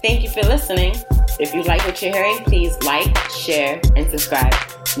Thank you for listening. If you like what you're hearing, please like, share, and subscribe.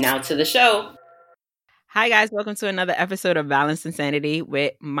 Now to the show. Hi, guys. Welcome to another episode of Balanced Insanity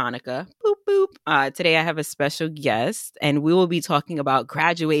with Monica. Boop, boop. Today, I have a special guest, and we will be talking about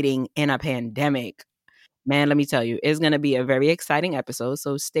graduating in a pandemic. Man, let me tell you, it's going to be a very exciting episode,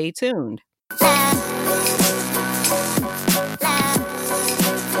 so stay tuned.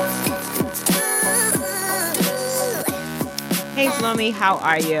 Hey, Slomi, how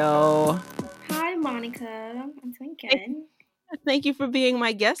are you? Hi, Monica. I'm doing good. Thank you for being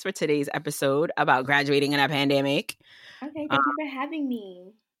my guest for today's episode about graduating in a pandemic. Okay, thank you for having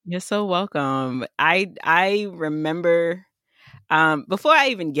me. You're so welcome. I remember before I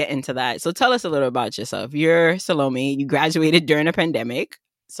even get into that, so tell us a little about yourself. You're Salome. You graduated during a pandemic.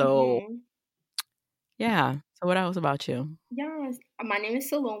 So yeah. So what else about you? Yes, my name is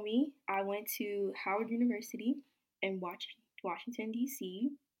Salome. I went to Howard University in Washington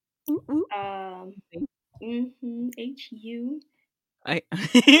D.C. Ooh, ooh. HU. You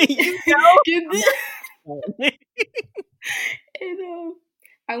know? And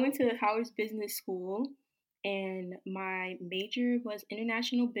I went to Howard's Business School, and my major was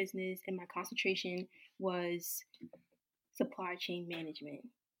international business, and my concentration was supply chain management,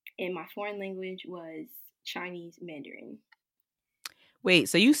 and my foreign language was Chinese Mandarin. Wait,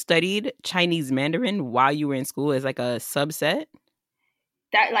 so you studied Chinese Mandarin while you were in school as like a subset?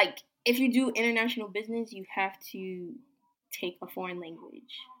 That, like, if you do international business, you have to take a foreign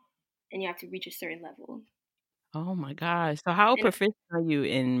language, and you have to reach a certain level. Oh my gosh! So how proficient are you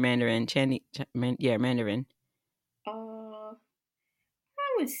in Mandarin? Mandarin. I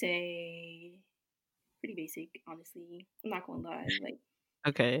would say pretty basic, honestly. I'm not gonna lie. Like,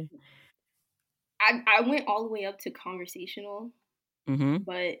 Okay. I went all the way up to conversational,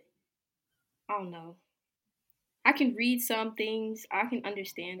 but I don't know. I can read some things. I can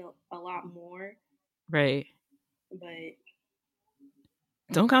understand a lot more. Right. But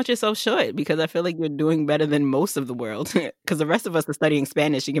don't count yourself short, because I feel like you're doing better than most of the world. Because the rest of us are studying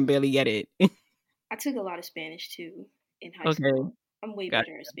Spanish. You can barely get it. I took a lot of Spanish too in high school. I'm way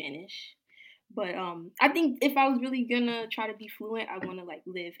better at Spanish. But I think if I was really gonna try to be fluent, I want to like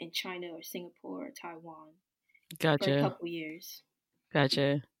live in China or Singapore or Taiwan for a couple years.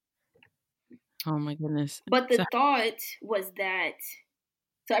 Gotcha. Oh my goodness. But the thought was that,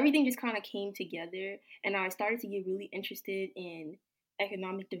 so everything just kind of came together, and I started to get really interested in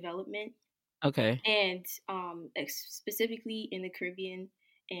economic development. Okay. And specifically in the Caribbean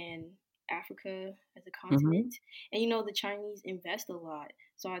and Africa as a continent. And the Chinese invest a lot.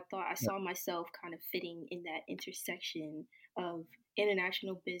 So I thought I saw myself kind of fitting in that intersection of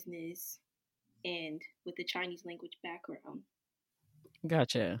international business and with the Chinese language background.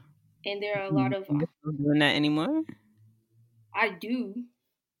 Gotcha. And there are a lot of... You're not doing that anymore? I do.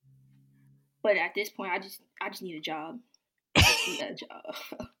 But at this point, I just need a job. I just need a job.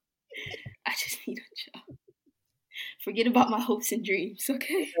 I just need a job. Forget about my hopes and dreams,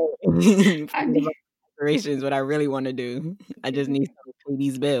 okay? I need aspirations, what I really want to do. I just need to pay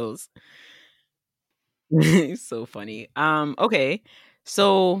these bills. It's so funny. Okay.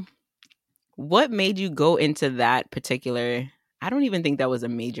 So what made you go into that particular... I don't even think that was a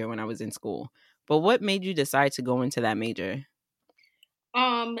major when I was in school. But what made you decide to go into that major?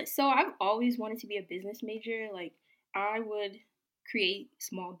 So I've always wanted to be a business major. Like, I would create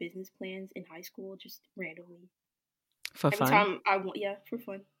small business plans in high school just randomly. For fun? Every time I want, yeah, for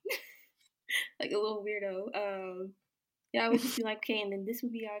fun. Like a little weirdo. Yeah, I would just be like, okay, and then this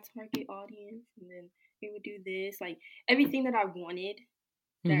would be our target audience, and then we would do this. Like, everything that I wanted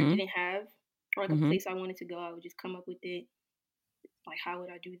that I didn't have, or like a place I wanted to go, I would just come up with it. Like, how would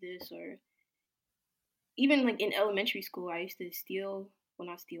I do this? Or even like in elementary school, I used to steal. Well,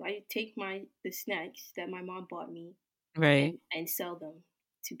 not steal. I take the snacks that my mom bought me, right, and sell them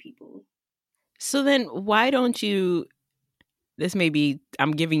to people. So then, why don't you? This may be...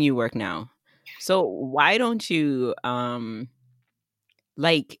 I'm giving you work now. So why don't you,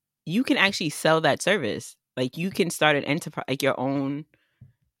 like, you can actually sell that service. Like, you can start an enterprise, like your own.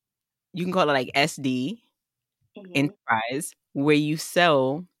 You can call it like SD enterprise, where you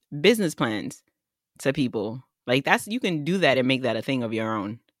sell business plans to people. Like, you can do that and make that a thing of your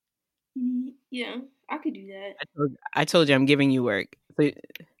own. Yeah, I could do that. I told you I'm giving you work.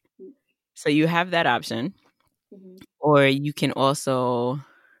 So you have that option, or you can also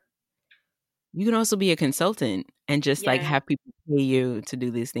be a consultant and just like have people pay you to do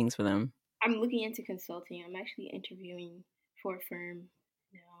these things for them. I'm looking into consulting. I'm actually interviewing for a firm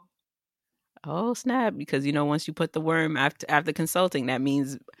now. Oh snap! Because once you put the worm after consulting, that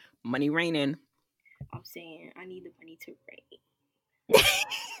means money raining. I'm saying I need the money to rain.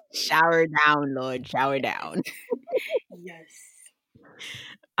 Shower down, Lord. Shower down. Yes.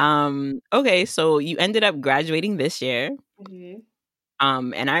 Okay, so you ended up graduating this year.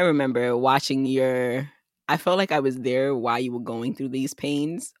 Mm-hmm. And I remember watching I felt like I was there while you were going through these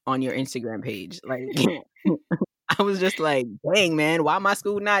pains on your Instagram page. Like I was just like, dang man, why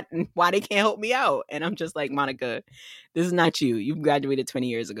why they can't help me out? And I'm just like, Monica, this is not you. You graduated 20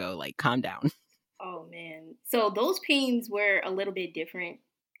 years ago. Like, calm down. Oh man. So those pains were a little bit different.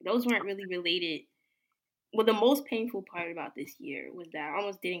 Those weren't really related. Well, the most painful part about this year was that I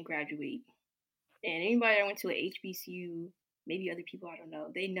almost didn't graduate. And anybody that went to an HBCU, maybe other people I don't know,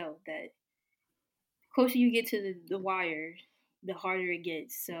 they know that the closer you get to the wire, the harder it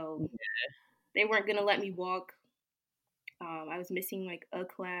gets. So they weren't gonna let me walk. I was missing like a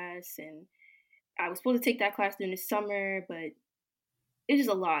class, and I was supposed to take that class during the summer, but it's just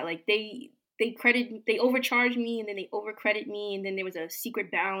a lot. Like they overcharged me, and then they overcredit me, and then there was a secret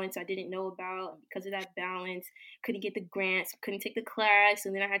balance I didn't know about. Because of that balance, couldn't get the grants, couldn't take the class,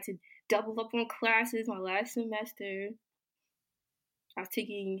 and then I had to double up on classes my last semester. I was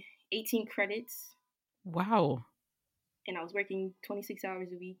taking 18 credits, Wow. and I was working 26 hours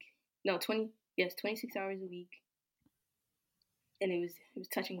a week. No, 26 hours a week, and it was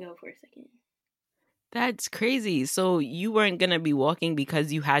touch and go for a second. That's crazy. So you weren't going to be walking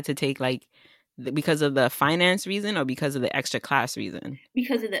because you had to take because of the finance reason or because of the extra class reason?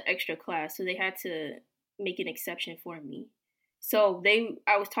 Because of the extra class, so they had to make an exception for me. So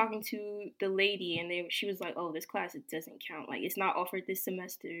I was talking to the lady, and she was like, "Oh, this class, it doesn't count. Like, it's not offered this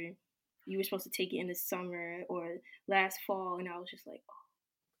semester. You were supposed to take it in the summer or last fall." And I was just like,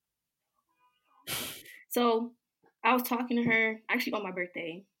 "Oh." So I was talking to her actually on my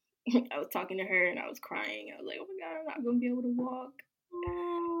birthday. I was talking to her and I was crying. I was like, "Oh my god, I'm not gonna be able to walk."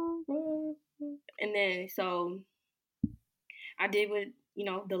 And then so I did what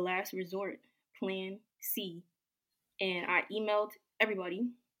the last resort, plan C, and I emailed everybody,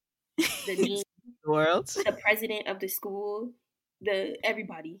 the dean, World. the president of the school,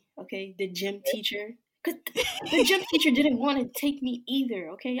 everybody, okay, the gym teacher, because the gym teacher didn't want to take me either,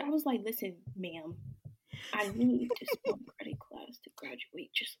 okay. I was like, "Listen, ma'am, I need this one credit class to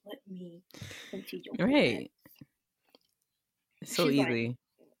graduate. Just let me into your Right. class." It's so She's like, easy.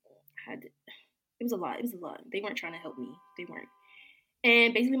 it was a lot. It was a lot. They weren't trying to help me. They weren't.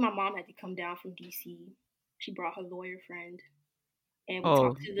 And basically, my mom had to come down from DC. She brought her lawyer friend, and we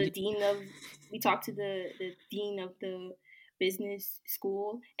talked to the dean of the business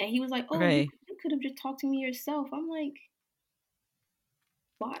school, and he was like, "Oh, right. you could have just talked to me yourself." I'm like,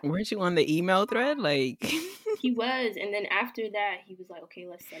 "What?" Weren't you on the email thread? Like He was, and then after that, he was like, "Okay,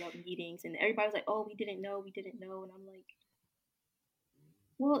 let's set up meetings," and everybody was like, "Oh, we didn't know," and I'm like,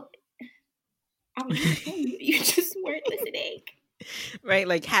 "Well, I was just telling you, you just weren't listening." Right,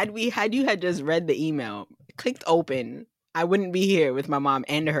 like had you just read the email, clicked open, I wouldn't be here with my mom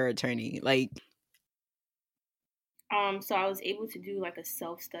and her attorney. Like So I was able to do like a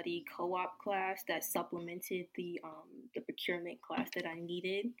self-study co-op class that supplemented the procurement class that I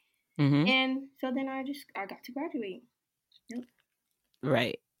needed. mm-hmm. And so then I got to graduate. Yep.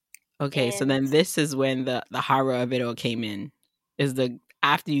 Right. Okay, And so then this is when the horror of it all came in. Is the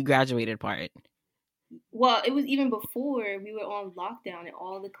after you graduated part. well, it was even before we were on lockdown, and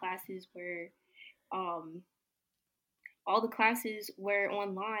all the classes were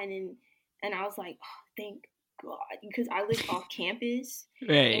online, and I was like, "Oh, thank God," because I lived off campus,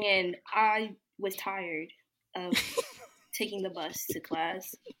 Right. and I was tired of taking the bus to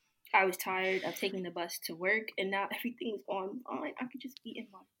class. I was tired of taking the bus to work, and now everything was online. I could just be in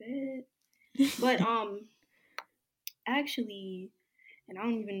my bed. But actually, and I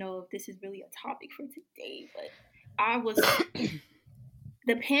don't even know if this is really a topic for today, but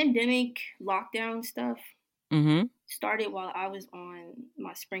the pandemic lockdown stuff mm-hmm. started while I was on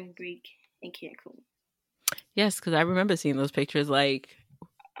my spring break in Cancun. Yes, because I remember seeing those pictures. Like,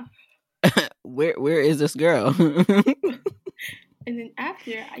 where is this girl? And then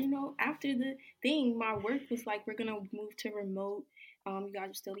after the thing, my work was like, "We're gonna move to remote. You guys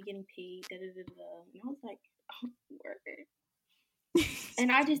will still be getting paid." Da, da, da, da. And I was like, "Oh, word."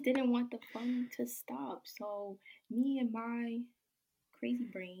 And I just didn't want the fun to stop. So me and my crazy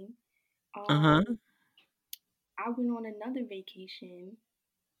brain, uh-huh. I went on another vacation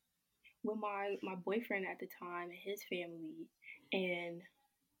with my boyfriend at the time and his family, and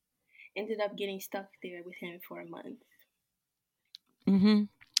ended up getting stuck there with him for a month. Mm-hmm.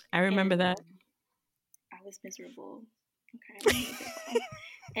 I remember And that. I was miserable. Okay, I was miserable.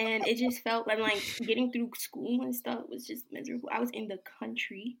 And it just felt like getting through school and stuff was just miserable. I was in the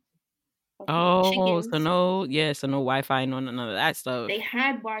country Oh, chickens. so no Wi-Fi, none of that stuff. They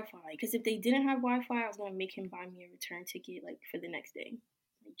had Wi-Fi because if they didn't have Wi-Fi, I was gonna make him buy me a return ticket like for the next day,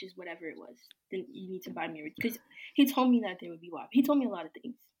 like, just whatever it was. Then you need to buy me a because he told me that there would be Wi-Fi. He told me a lot of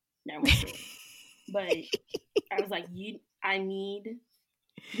things that I won't say, but I was like, I need.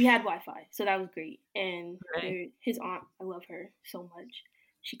 We had Wi-Fi, so that was great. And Right. his aunt, I love her so much.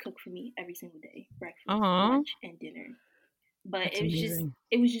 She cooked for me every single day, breakfast, Aw, lunch, and dinner. But that's amazing.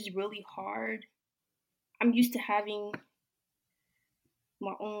 it was just really hard. I'm used to having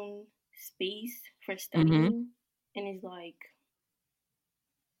my own space for Mm-hmm. studying, and it's like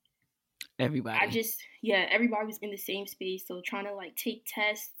Everybody. everybody was in the same space, so trying to like take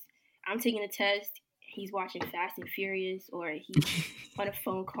tests. I'm taking a test, he's watching Fast and Furious, or he's on a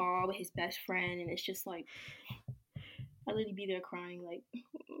phone call with his best friend, and it's just like I literally be there crying like,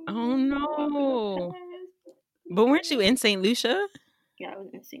 Oh I'm not gonna no. pass. But weren't you in St. Lucia? Yeah, I was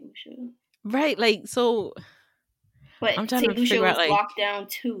in St. Lucia. Right, like so But I'm trying St. to Lucia figure out was like locked down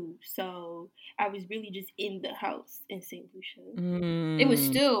too, so I was really just in the house in St. Lucia. It was mm,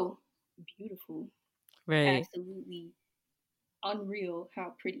 still beautiful, right. absolutely unreal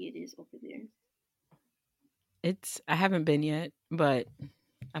how pretty it is over there. I haven't been yet, but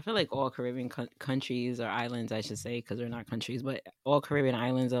I feel like all Caribbean countries or islands, I should say, because they're not countries, but all Caribbean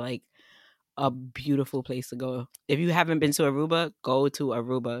islands are like a beautiful place to go. If you haven't been to Aruba, go to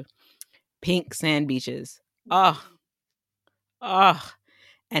Aruba. Pink sand beaches. Oh, oh.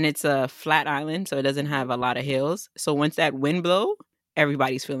 And it's a flat island, so it doesn't have a lot of hills. So once that wind blow,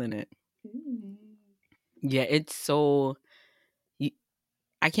 everybody's feeling it. Mm. Yeah, it's so.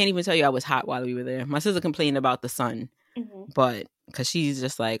 I can't even tell you I was hot while we were there. My sister complained about the sun, Mm-hmm. but because she's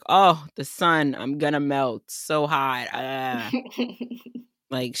just like, oh, the sun, I'm gonna melt, so hot.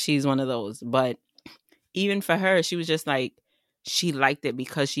 Like she's one of those. But even for her, she was just like, she liked it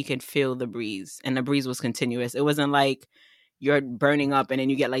because she could feel the breeze, and the breeze was continuous. It wasn't like you're burning up and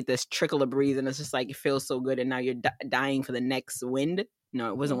then you get like this trickle of breeze, and it's just like it feels so good, and now you're dying for the next wind. No,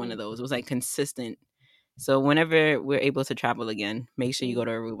 it wasn't one of those. It was like consistent. So whenever we're able to travel again, make sure you go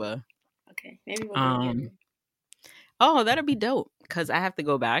to Aruba. Okay, maybe we'll go together. Oh, that'll be dope because I have to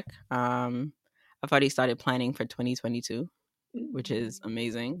go back. I've already started planning for 2022, which is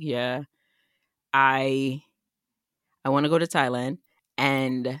amazing. Yeah, I want to go to Thailand,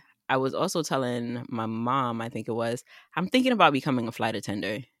 and I was also telling my mom, I think it was, I'm thinking about becoming a flight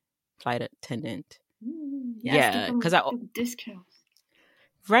attendant. Yes, Yeah, because I discounts.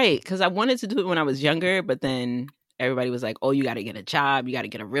 right, because I wanted to do it when I was younger, but then everybody was like, "Oh, you got to get a job, you got to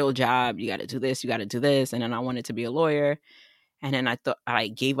get a real job, you got to do this, you got to do this," and then I wanted to be a lawyer. And then I thought I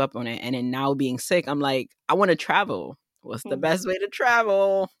gave up on it. And then now being sick, I'm like, I want to travel. What's the best way to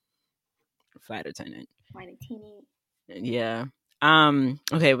travel? Flight attendant. Flight attendant. Yeah.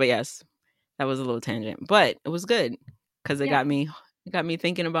 Okay, but yes, that was a little tangent, but it was good because it got me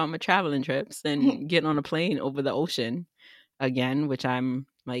thinking about my traveling trips and getting on a plane over the ocean again, which I'm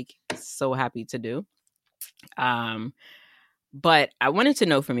like so happy to do. But I wanted to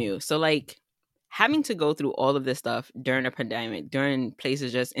know from you. So like having to go through all of this stuff during a pandemic, during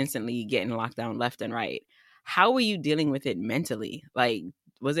places just instantly getting locked down left and right, how were you dealing with it mentally? Like,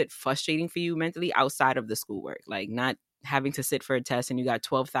 was it frustrating for you mentally outside of the schoolwork? Like, not having to sit for a test and you got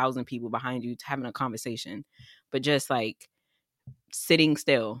 12,000 people behind you having a conversation, but just like sitting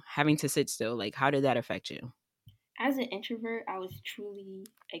still, having to sit still. Like, how did that affect you? As an introvert, I was truly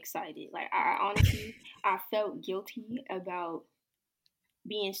excited. Like, I honestly, I felt guilty about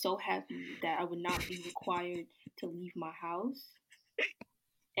being so happy that I would not be required to leave my house.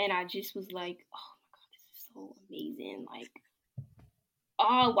 And I just was like, oh my God, this is so amazing. Like,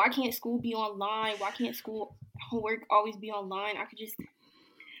 oh, why can't school be online? Why can't school homework always be online?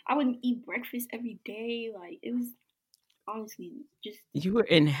 I would eat breakfast every day. Like, it was honestly just You were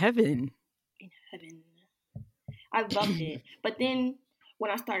in heaven. in heaven. I loved it. But then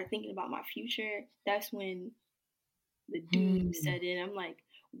when I started thinking about my future, that's when the doom set in. I'm like,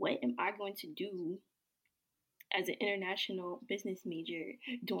 what am I going to do as an international business major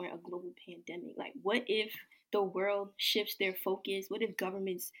during a global pandemic? Like, what if the world shifts their focus? What if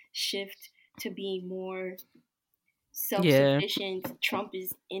governments shift to being more Yeah. self-sufficient? Trump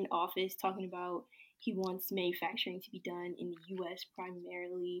is in office talking about he wants manufacturing to be done in the US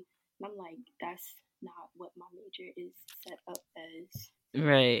primarily. And I'm like, that's not what my major is set up as.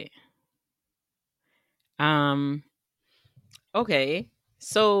 Right. Okay.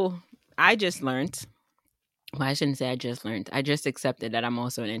 So I just learned, well, I shouldn't say I just learned. I just accepted that I'm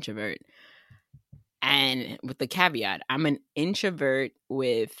also an introvert. And with the caveat, I'm an introvert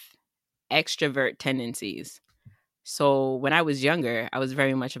with extrovert tendencies. So when I was younger, I was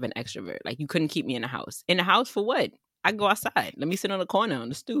very much of an extrovert. Like, you couldn't keep me in the house. In the house for what? I go outside. Let me sit on the corner on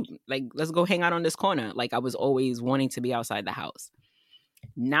the stoop. Like, let's go hang out on this corner. Like, I was always wanting to be outside the house.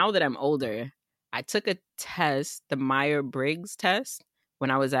 Now that I'm older, I took a test, the Myers-Briggs test, when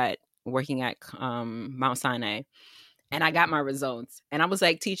I was working at Mount Sinai. And I got my results. And I was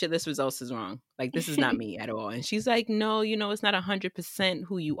like, teacher, this results is wrong. Like, this is not me at all. And she's like, no, it's not 100%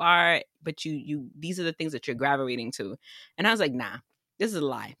 who you are, but these are the things that you're gravitating to. And I was like, nah, this is a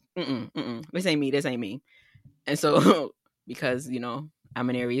lie. This ain't me. This ain't me. And so, because, I'm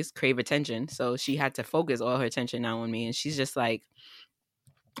an Aries, crave attention. So she had to focus all her attention now on me. And she's just like,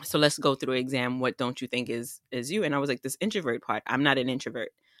 so let's go through an exam. What don't you think is you? And I was like, this introvert part, I'm not an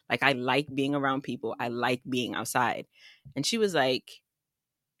introvert. Like, I like being around people. I like being outside. And she was like,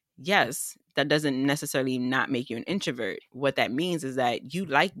 yes, that doesn't necessarily not make you an introvert. What that means is that you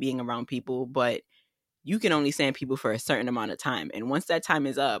like being around people, but you can only stand people for a certain amount of time. And once that time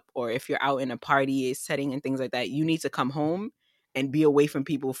is up, or if you're out in a party setting and things like that, you need to come home and be away from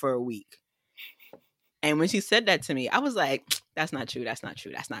people for a week. And when she said that to me, I was like, that's not true. That's not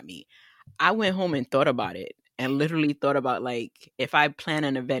true. That's not me. I went home and thought about it. And literally thought about, like, if I plan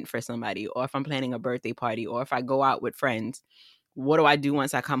an event for somebody, or if I'm planning a birthday party, or if I go out with friends, what do I do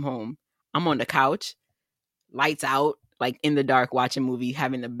once I come home? I'm on the couch, lights out, like in the dark, watching a movie,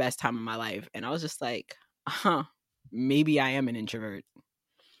 having the best time of my life. And I was just like, maybe I am an introvert.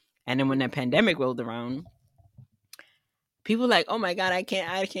 And then when the pandemic rolled around, people were like, oh my God, I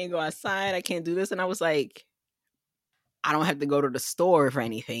can't go outside. I can't do this. And I was like, I don't have to go to the store for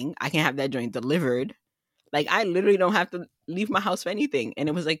anything. I can have that joint delivered. Like, I literally don't have to leave my house for anything. And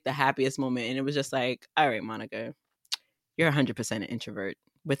it was like the happiest moment. And it was just like, all right, Monica, you're 100% an introvert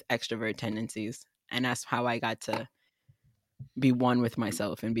with extrovert tendencies. And that's how I got to be one with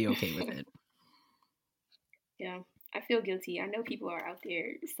myself and be okay with it. Yeah, I feel guilty. I know people are out there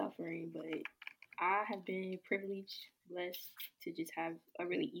suffering, but I have been privileged, blessed to just have a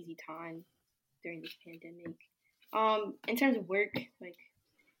really easy time during this pandemic. In terms of work, like,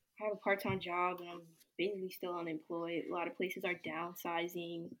 I have a part-time job and I'm basically still unemployed. A lot of places are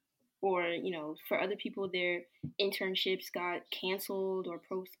downsizing, or for other people, their internships got canceled or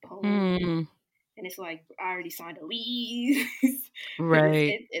postponed. And it's like, I already signed a lease.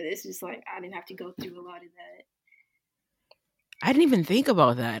 Right. And it's just like, I didn't have to go through a lot of that. I didn't even think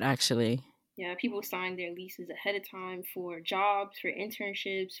about that, actually. Yeah, people signed their leases ahead of time for jobs, for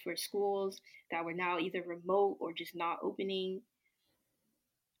internships, for schools that were now either remote or just not opening.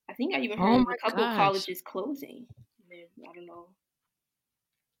 I think I even heard of a couple of colleges closing. I don't know.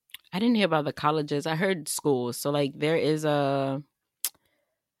 I didn't hear about the colleges. I heard schools. So, like, there is I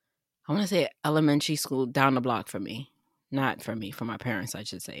want to say elementary school down the block from me. Not from me, from my parents, I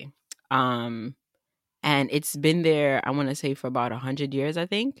should say. And it's been there, I want to say, for about 100 years, I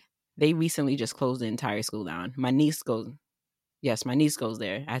think. They recently just closed the entire school down. My niece goes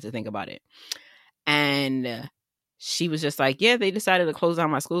there. I had to think about it. And she was just like, yeah, they decided to close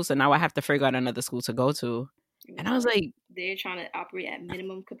down my school, so now I have to figure out another school to go to. And I was like, they're trying to operate at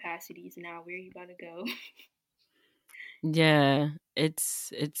minimum capacities now. Where are you about to go? Yeah,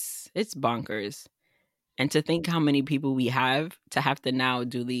 it's bonkers. And to think how many people we have to now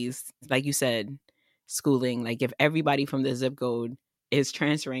do these, like you said, schooling. Like, if everybody from the zip code is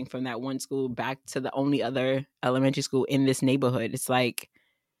transferring from that one school back to the only other elementary school in this neighborhood, it's like,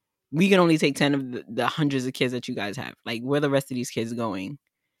 we can only take 10 of the hundreds of kids that you guys have. Like, where are the rest of these kids going?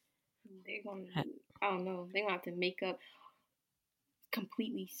 They're going to, I don't know, they're going to have to make up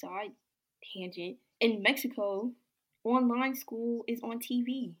completely side tangent. In Mexico, online school is on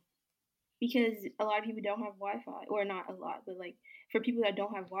TV because a lot of people don't have Wi-Fi, or not a lot, but like for people that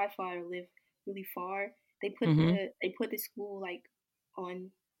don't have Wi-Fi or live really far, they put the school like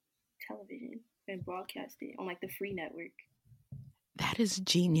on television and broadcast it on like the free network. That is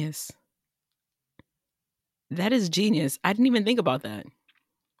genius. That is genius. I didn't even think about that.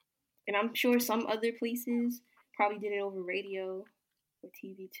 And I'm sure some other places probably did it over radio or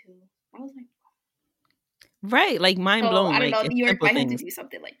TV too. I was like, right, like mind blown. I don't like, know. New York might have to do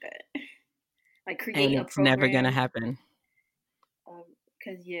something like that, like create a program. Never gonna happen.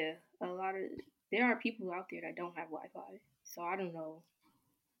 Because there are people out there that don't have Wi-Fi, so I don't know.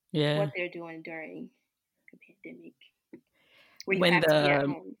 Yeah, what they're doing during the pandemic, where you have to be at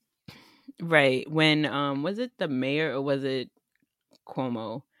home. Right. When was it the mayor or was it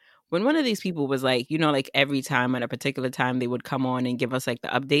Cuomo? When one of these people was like, like every time at a particular time they would come on and give us like the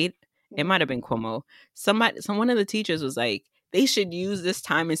update. It might have been Cuomo. One of the teachers was like, they should use this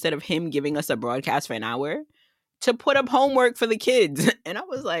time instead of him giving us a broadcast for an hour to put up homework for the kids. And I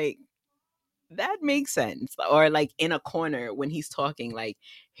was like, That makes sense. Or like in a corner when he's talking, like,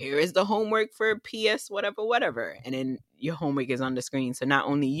 here is the homework for PS whatever, whatever. And then your homework is on the screen. So not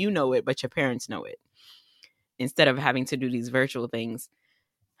only you know it, but your parents know it. Instead of having to do these virtual things.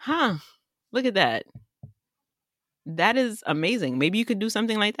 Huh. Look at that. That is amazing. Maybe you could do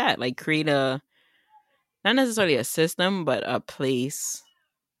something like that. Like create a, not necessarily a system, but a place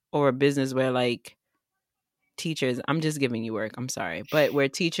or a business where like teachers, I'm just giving you work, I'm sorry, but where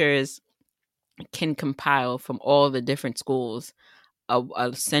teachers can compile from all the different schools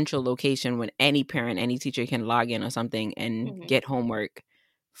a central location when any parent, any teacher can log in or something and get homework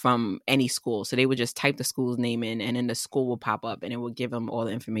from any school. So they would just type the school's name in and then the school will pop up and it will give them all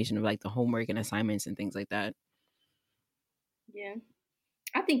the information of like the homework and assignments and things like that. Yeah.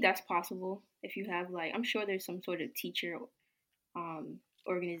 I think that's possible if you have like, I'm sure there's some sort of teacher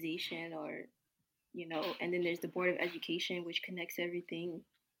organization or, and then there's the Board of Education, which connects everything.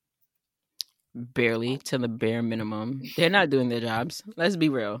 Barely to the bare minimum. They're not doing their jobs. Let's be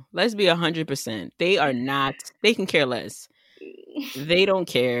real. Let's be 100%. They are not. They can care less. They don't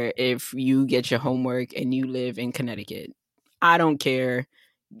care if you get your homework and you live in Connecticut. I don't care.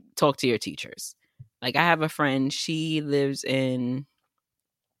 Talk to your teachers. Like I have a friend. She lives in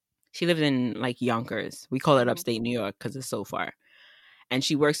like Yonkers. We call it upstate New York because it's so far. And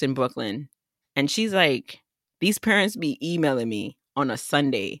she works in Brooklyn. And she's like, these parents be emailing me on a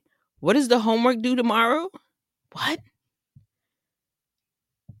Sunday. What is the homework due tomorrow? What?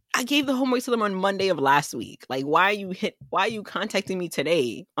 I gave the homework to them on Monday of last week. Like, why are you contacting me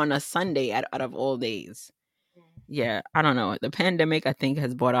today on a Sunday out of all days? Yeah, I don't know. The pandemic, I think,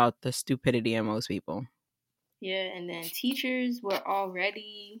 has brought out the stupidity in most people. Yeah, and then teachers were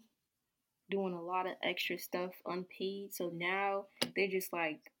already doing a lot of extra stuff unpaid. So now they're just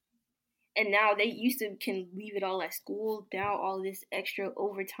like, and now they used to can leave it all at school. Now all this extra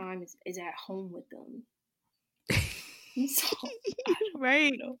overtime is at home with them. So,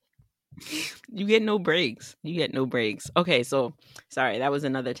 right. You get no breaks. Okay, so sorry, that was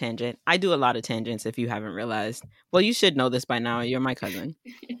another tangent. I do a lot of tangents if you haven't realized. Well, you should know this by now. You're my cousin.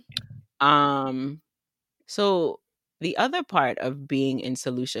 So the other part of being in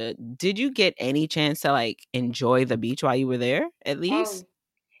St. Lucia, did you get any chance to like enjoy the beach while you were there at least?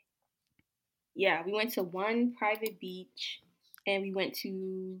 Yeah, we went to one private beach and we went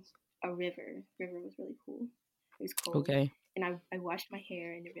to a river. River was really cool. It was cold. Okay. And I washed my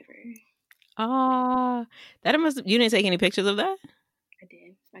hair in the river. You didn't take any pictures of that?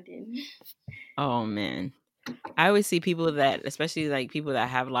 I did. Oh man. I always see people that, especially like people that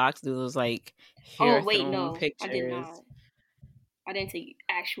have locks, do those like hair thrown pictures. I did not. I didn't take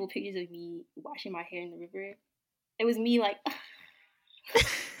actual pictures of me washing my hair in the river. It was me like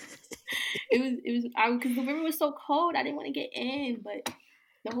it was because the river was so cold. I didn't want to get in, but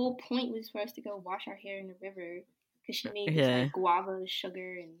the whole point was for us to go wash our hair in the river because she made this like guava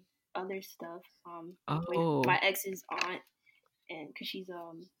sugar and other stuff. With my ex's aunt, and because she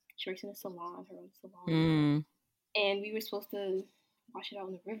works in a salon, her own salon, and we were supposed to wash it out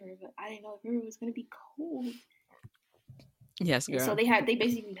in the river, but I didn't know the river was gonna be cold. Yes, girl. And so they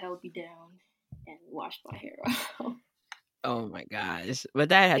basically held me down and washed my hair out. Oh my gosh. But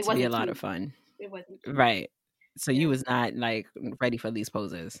that had to be a lot of fun. It wasn't. Right. So you was not like ready for these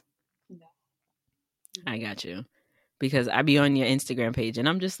poses. No. I got you. Because I be on your Instagram page and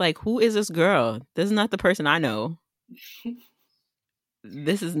I'm just like, who is this girl? This is not the person I know.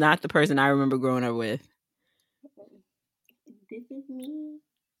 This is not the person I remember growing up with. This is me.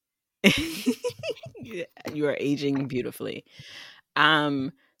 You are aging beautifully.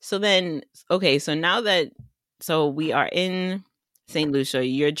 So then, okay, so now that, so we are in St. Lucia,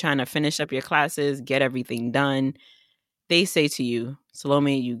 you're trying to finish up your classes, get everything done. They say to you,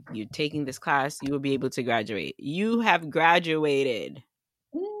 Salome, you're taking this class, you will be able to graduate. You have graduated.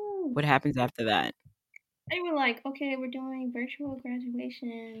 Ooh. What happens after that? They were like, okay, we're doing virtual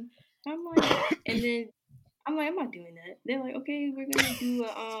graduation. I'm like, and then I'm like, I'm not doing that. They're like, okay, we're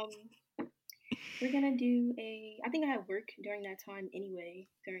gonna do I think I had work during that time anyway,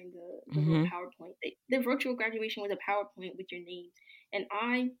 during the little PowerPoint. The virtual graduation was a PowerPoint with your names. And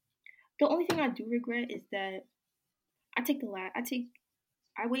the only thing I do regret is that I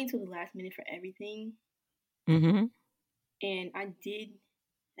wait until the last minute for everything. Mm-hmm. And I did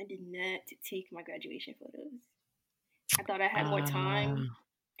not take my graduation photos. I thought I had more time.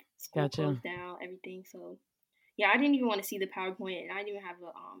 School closed down, everything. So yeah, I didn't even want to see the PowerPoint, and I didn't even have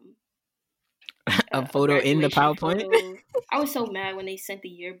a photo in the PowerPoint. Photo. I was so mad when they sent the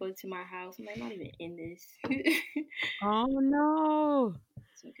yearbook to my house. I'm like, not even in this. Oh no!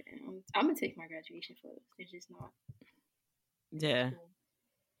 It's okay. I'm gonna take my graduation photos. They're just not. Yeah. Cool.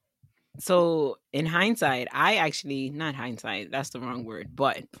 So in hindsight, not hindsight, that's the wrong word,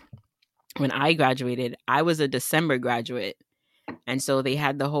 but when I graduated, I was a December graduate. And so they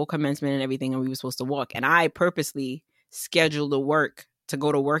had the whole commencement and everything, and we were supposed to walk. And I purposely scheduled to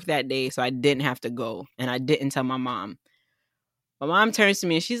go to work that day so I didn't have to go. And I didn't tell my mom. My mom turns to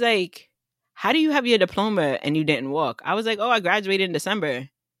me and she's like, "How do you have your diploma and you didn't walk?" I was like, "Oh, I graduated in December."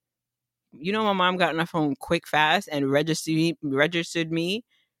 You know, my mom got on her phone quick, fast, and registered me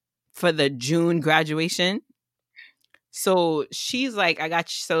for the June graduation. So she's like, "I got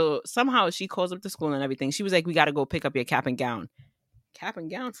you." So somehow she calls up the school and everything. She was like, "We got to go pick up your cap and gown." Cap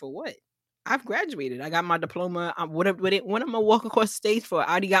and gown for what? I've graduated. I got my diploma. What am I gonna walk across the stage for? I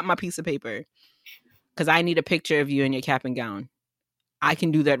already got my piece of paper. Because I need a picture of you in your cap and gown. I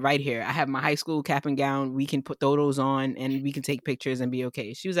can do that right here. I have my high school cap and gown. We can throw those on and we can take pictures and be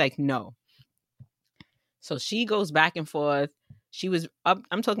okay. She was like, no. So she goes back and forth. She was up.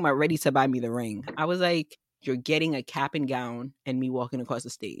 I'm talking about ready to buy me the ring. I was like, you're getting a cap and gown and me walking across the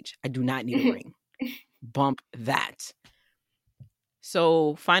stage. I do not need a ring. Bump that.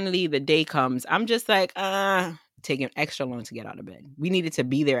 So finally the day comes. I'm just like, taking extra long to get out of bed. We needed to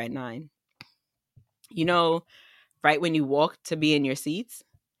be there at 9. You know, right when you walk to be in your seats,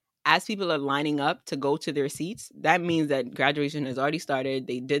 as people are lining up to go to their seats, that means that graduation has already started.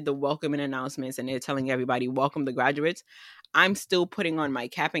 They did the welcoming announcements and they're telling everybody, welcome the graduates. I'm still putting on my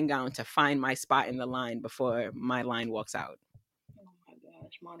cap and gown to find my spot in the line before my line walks out. Oh my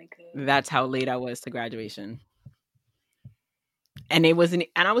gosh, Monica. That's how late I was to graduation. And I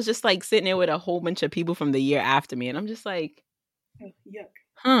was just like sitting there with a whole bunch of people from the year after me. And I'm just like, oh, yuck.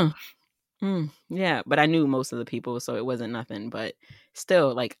 Huh. Yeah, but I knew most of the people, so it wasn't nothing. But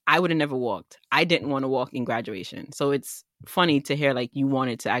still, like, I would have never walked. I didn't want to walk in graduation. So it's funny to hear, like, you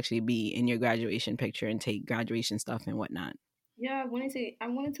wanted to actually be in your graduation picture and take graduation stuff and whatnot. Yeah, I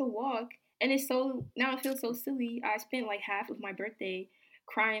wanted to walk. And now it feels so silly. I spent like half of my birthday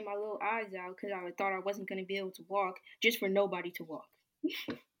crying my little eyes out because I thought I wasn't going to be able to walk just for nobody to walk.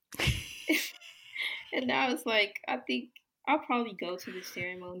 And now it's like, I think I'll probably go to the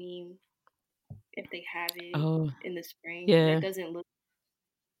ceremony if they have it in the spring. Yeah. That doesn't look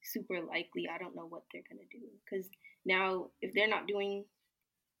super likely. I don't know what they're going to do. Because now, if they're not doing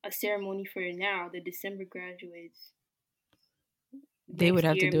a ceremony for now, the December graduates, they would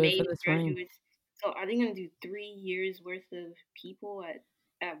have to do May it for the spring. Graduates. So are they going to do 3 years worth of people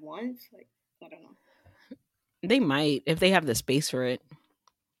at once? Like, I don't know. They might, if they have the space for it.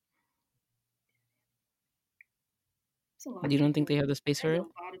 You don't think they have the space for it? A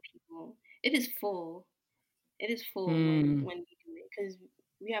lot of people. It is full. It is full when we do it because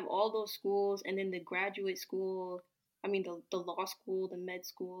we have all those schools and then the graduate school. I mean the law school, the med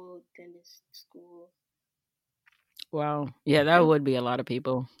school, dentist school. Wow. Yeah, that would be a lot of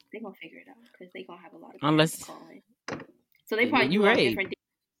people. They're gonna figure it out because they're gonna have a lot of parents calling. So they probably do different things.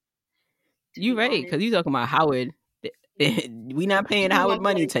 You right, because you talking about Howard. We not paying Howard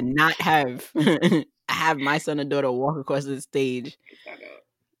money to not have my son or daughter walk across the stage.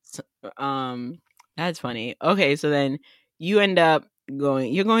 So, that's funny. Okay, so then you end up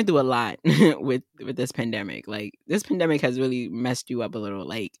you're going through a lot with this pandemic. Like, this pandemic has really messed you up a little.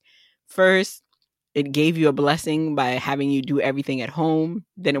 Like, first it gave you a blessing by having you do everything at home.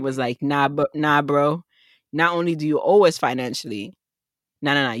 Then it was like, nah, bro. Not only do you owe us financially,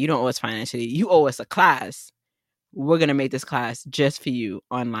 no, you don't owe us financially. You owe us a class. We're going to make this class just for you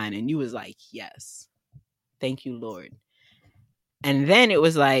online. And you was like, yes. Thank you, Lord. And then it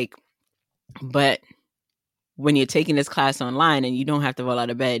was like, but when you're taking this class online and you don't have to roll out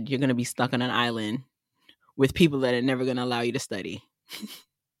of bed, you're going to be stuck on an island with people that are never going to allow you to study.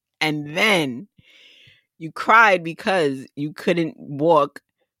 And then you cried because you couldn't walk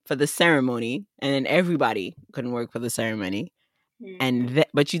for the ceremony, and then everybody couldn't work for the ceremony. And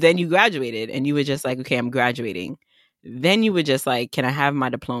but then you graduated and you were just like, okay, I'm graduating. Then you were just like, can I have my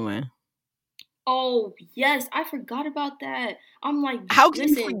diploma? Oh, yes. I forgot about that. I'm like, how can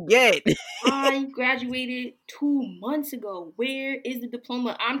you forget? I graduated 2 months ago. Where is the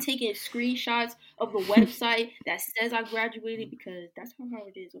diploma? I'm taking screenshots of the website that says I graduated because that's how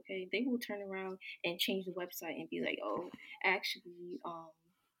hard it is, okay? They will turn around and change the website and be like, oh, actually,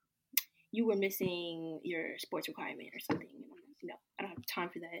 you were missing your sports requirement or something. No, I don't have time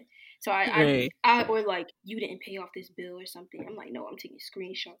for that. So I or like, you didn't pay off this bill or something. I'm like, no, I'm taking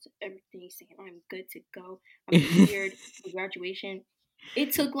screenshots of everything saying I'm good to go. I'm prepared for graduation.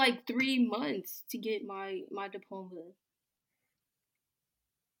 It took like 3 months to get my diploma.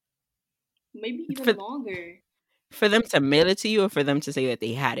 Maybe even longer. For them to mail it to you or for them to say that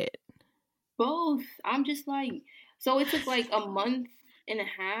they had it? Both. I'm just like, so it took like a month and a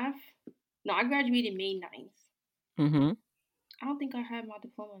half No, I graduated May 9th. Mm-hmm. I don't think I had my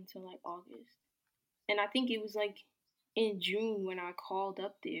diploma until like August. And I think it was like in June when I called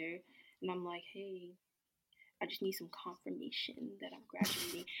up there and I'm like, hey, I just need some confirmation that I'm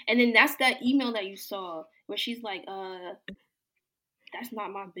graduating. And then that's that email that you saw where she's like, that's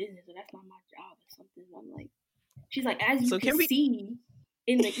not my business or that's not my job or something. I'm like, she's like, as you So can can we? see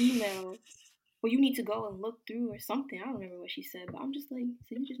in the email, well, you need to go and look through or something. I don't remember what she said, but I'm just like,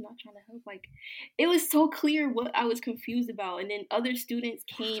 so you're just not trying to help? Like, it was so clear what I was confused about. And then other students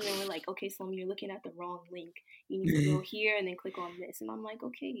came and were like, okay, Slomi, you're looking at the wrong link. You need to go here and then click on this. And I'm like,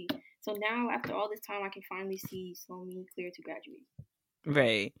 okay. So now, after all this time, I can finally see Slomi clear to graduate.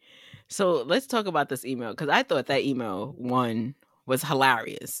 Right. So let's talk about this email because I thought that email one was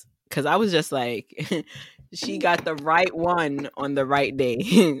hilarious because I was just like, she got the right one on the right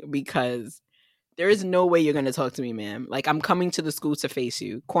day because there is no way you're going to talk to me, ma'am. Like, I'm coming to the school to face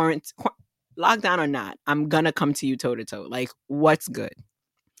you. Lockdown or not, I'm going to come to you toe to toe. Like, what's good?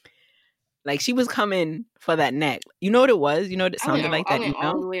 Like, she was coming for that neck. You know what it was? You know what it sounded like, I that went all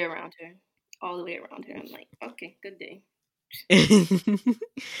email? the way around her. All the way around her. I'm like, okay, good day.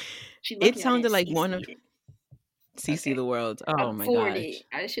 She It lucky I didn't sounded like one of CC it. CC Okay. the World. Oh I my forwarded gosh. it.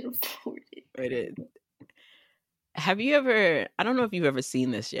 I should have forwarded It is. Have you ever, I don't know if you've ever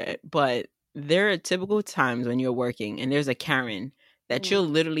seen this yet, but there are typical times when you're working and there's a Karen that you'll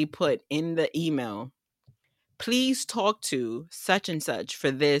literally put in the email, please talk to such and such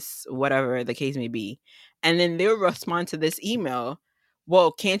for this, whatever the case may be. And then they'll respond to this email, well,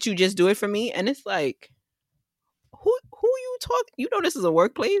 can't you just do it for me? And it's like, who you talk? You know, this is a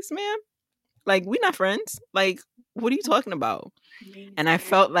workplace, man. Like, we're not friends. Like, what are you talking about? Her name is And I Karen.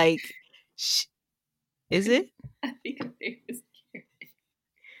 felt like, is it? I think her name is Karen.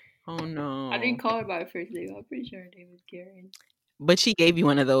 Oh no. I didn't call her by her first name. I'm pretty sure her name is Karen. But she gave you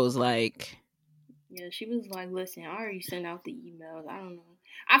one of those, like, Yeah, she was like, listen, I already sent out the emails. I don't know.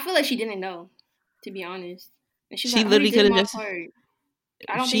 I feel like she didn't know, to be honest. And she was she like, I already literally could did have my just, part.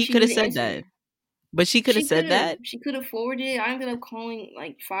 I don't think she she could knew have the said answer. that. But she could have said that. She could have forwarded. I ended up calling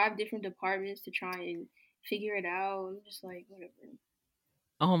like 5 different departments to try and figure it out. I'm just like, whatever.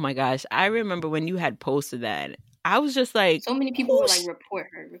 Oh my gosh. I remember when you had posted that. I was just like, So many people were like, report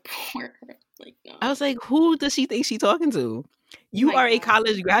her, report her. Like, no. I was like, who does she think she's talking to? You My are a God.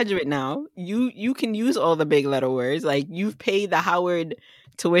 college graduate now. You can use all the big letter words. Like, you've paid the Howard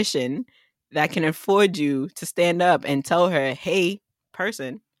tuition that can afford you to stand up and tell her, hey,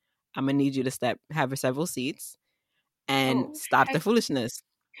 person, I'm gonna need you to have several seats and Oh, stop the foolishness.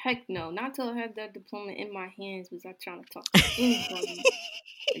 heck no. Not till I had that diploma in my hands was I trying to talk to anybody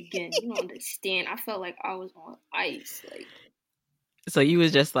again. You don't understand. I felt like I was on ice. Like, So you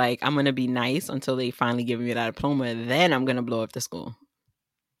was just like, I'm gonna be nice until they finally give me that diploma, then I'm gonna blow up the school.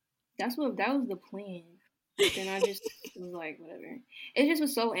 that was the plan. But then I just was like, whatever. It just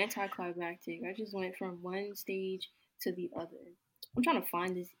was so anticlimactic. I just went from one stage to the other. I'm trying to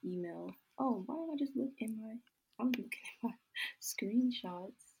find this email. Oh, why don't I just look in my? I'm looking at my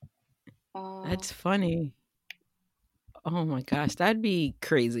screenshots. That's funny. Oh my gosh, that'd be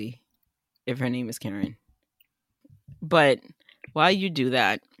crazy if her name is Karen. But while you do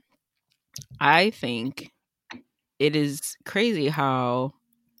that, I think it is crazy how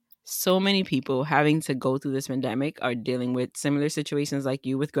so many people having to go through this pandemic are dealing with similar situations like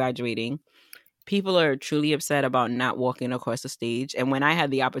you with graduating. People are truly upset about not walking across the stage. And when I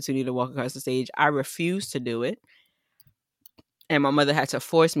had the opportunity to walk across the stage, I refused to do it. And my mother had to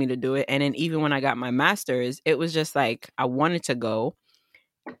force me to do it. And then even when I got my master's, it was just like I wanted to go.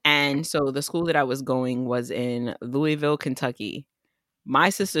 And so the school that I was going was in Louisville, Kentucky. My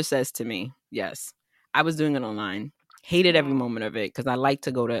sister says to me, yes, I was doing it online. Hated every moment of it because I like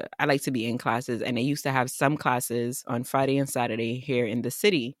to be in classes. And they used to have some classes on Friday and Saturday here in the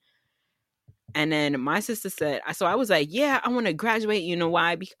city. And then my sister said, so I was like, yeah, I want to graduate. You know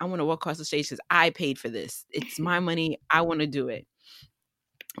why? I want to walk across the stage because I paid for this. It's my money. I want to do it.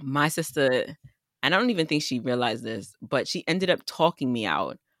 My sister, and I don't even think she realized this, but she ended up talking me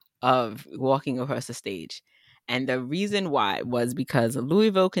out of walking across the stage. And the reason why was because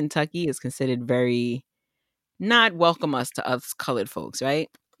Louisville, Kentucky is considered very not welcome us to us colored folks, right?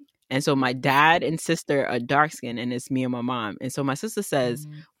 And so my dad and sister are dark skinned and it's me and my mom. And so my sister says,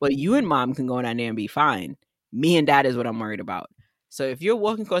 well, you and mom can go down there and be fine. Me and dad is what I'm worried about. So if you're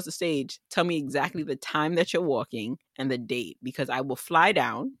walking across the stage, tell me exactly the time that you're walking and the date because I will fly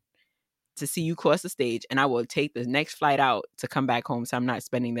down to see you cross the stage and I will take the next flight out to come back home so I'm not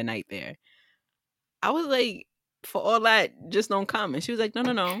spending the night there. I was like, for all that, just don't come. And she was like,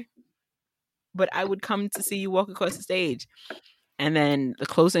 no. But I would come to see you walk across the stage. And then the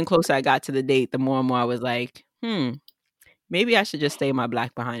closer and closer I got to the date, the more and more I was like, maybe I should just stay my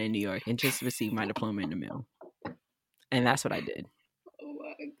black behind in New York and just receive my diploma in the mail. And that's what I did. Oh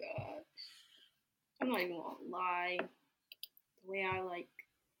my god. I'm not even gonna lie. The way I like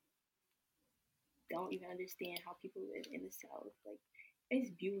don't even understand how people live in the South. Like, it's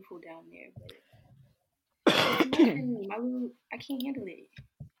beautiful down there, but it's not for me. I can't handle it.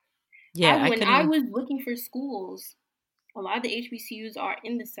 Yeah, When I was looking for schools, a lot of the HBCUs are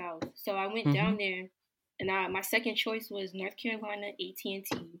in the South, so I went down there, and my second choice was North Carolina AT&T.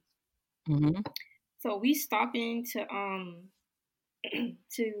 So we stopped into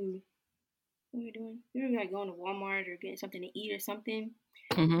to what were we doing? We were like going to Walmart or getting something to eat or something.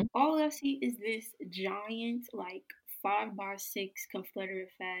 All I see is this giant, like 5x6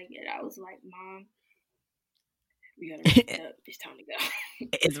 Confederate flag, and I was like, "Mom, we gotta wrap it up. It's time to go."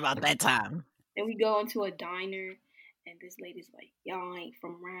 It's about that time. And we go into a diner, and this lady's like, "Y'all ain't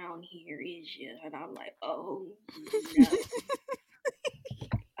from around here, is ya?" And I'm like, "Oh no,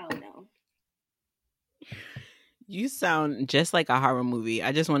 oh no." You sound just like a horror movie.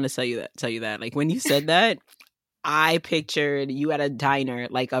 I just want to tell you that. Like when you said that, I pictured you at a diner,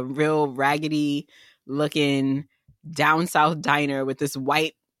 like a real raggedy looking down south diner with this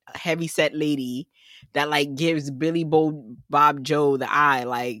white heavy set lady that like gives Billy Bob Joe the eye.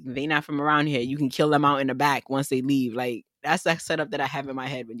 Like they not from around here. You can kill them out in the back once they leave. Like that's that setup that I have in my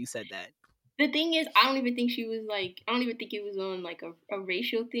head when you said that. The thing is, I don't even think it was on like a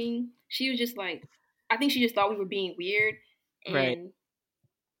racial thing. She was just like, I think she just thought we were being weird, and right.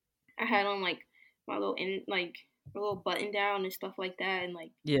 I had on like my little a little button down and stuff like that, and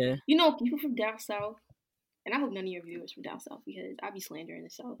like yeah, people from down south, and I hope none of your viewers from down south because I be slandering the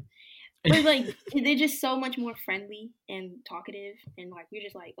South, but like they're just so much more friendly and talkative, and like we're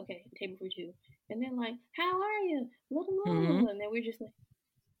just like, okay, table for two, and then like, how are you? Blah, blah, blah. And then we're just like,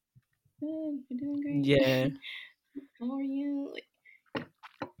 good, you're doing great. Yeah. How are you?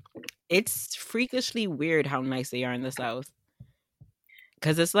 It's freakishly weird how nice they are in the South.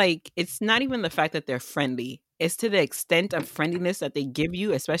 Because it's like, it's not even the fact that they're friendly. It's to the extent of friendliness that they give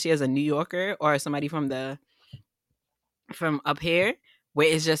you, especially as a New Yorker or somebody from up here, where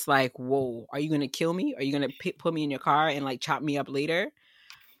it's just like, whoa, are you going to kill me? Are you going to put me in your car and like chop me up later?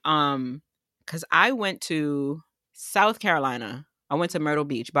 Because I went to South Carolina. I went to Myrtle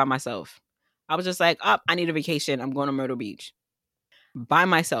Beach by myself. I was just like, I need a vacation. I'm going to Myrtle Beach. By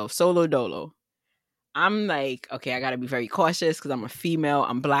myself, solo dolo. I'm like, okay, I gotta be very cautious because I'm a female,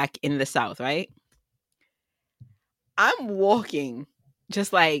 I'm black in the South, right? I'm walking,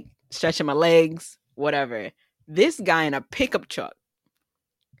 just like stretching my legs, whatever. This guy in a pickup truck,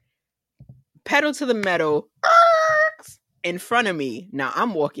 pedal to the metal, in front of me. Now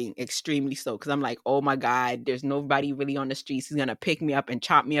I'm walking extremely slow because I'm like, oh my God, there's nobody really on the streets. He's gonna pick me up and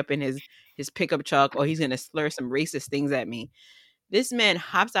chop me up in his pickup truck, or he's gonna slur some racist things at me. This man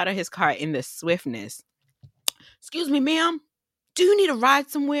hops out of his car in the swiftness. Excuse me, ma'am, do you need a ride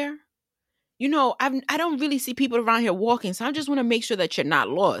somewhere? You know, I don't really see people around here walking, so I just want to make sure that you're not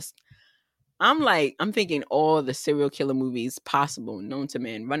lost. I'm thinking all the serial killer movies possible known to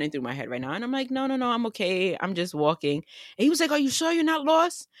man running through my head right now. And I'm like, no, I'm okay. I'm just walking. And he was like, are you sure you're not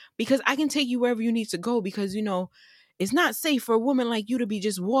lost? Because I can take you wherever you need to go because, you know, it's not safe for a woman like you to be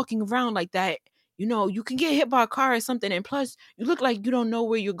just walking around like that. You know, you can get hit by a car or something. And plus, you look like you don't know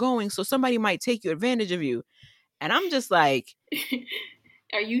where you're going. So somebody might take advantage of you. And I'm just like,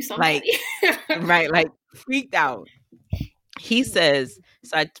 are you somebody? Like, right, like freaked out. He says,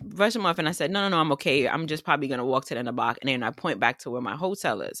 so I brush him off and I said, no, I'm okay. I'm just probably going to walk to the end of the block. And then I point back to where my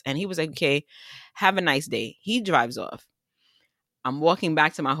hotel is. And he was like, okay, have a nice day. He drives off. I'm walking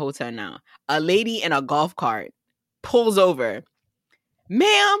back to my hotel now. A lady in a golf cart pulls over.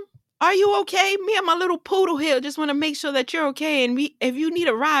 Ma'am, are you okay? Me and my little poodle here just want to make sure that you're okay. And if you need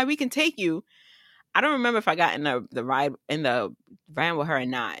a ride, we can take you. I don't remember if I got in the ride in the van with her or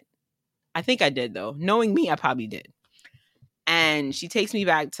not. I think I did though. Knowing me, I probably did. And she takes me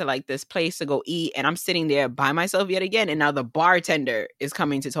back to like this place to go eat. And I'm sitting there by myself yet again. And now the bartender is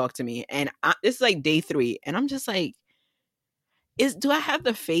coming to talk to me. And this is like day 3. And I'm just like, do I have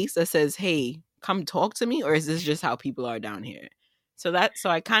the face that says, hey, come talk to me? Or is this just how people are down here? So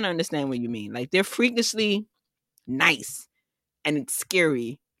I kind of understand what you mean. Like they're freakishly nice and it's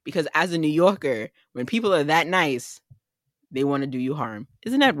scary because as a New Yorker, when people are that nice, they want to do you harm.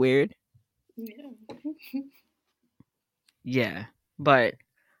 Isn't that weird? Yeah. Yeah. But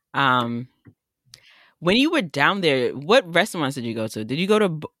when you were down there, what restaurants did you go to? Did you go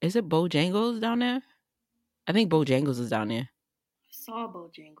to, is it Bojangles down there? I think Bojangles is down there. Saw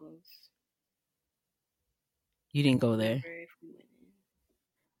Bojangles. You didn't go there. Never if we went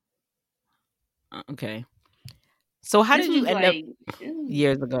in. Okay. So how This did you was end up like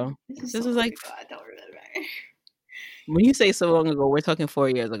years ago? this is This so was long like, ago. I don't remember. when you say so long ago, we're talking 4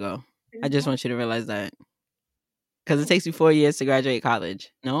 years ago. I just What? want you to realize that. Because it takes you 4 years to graduate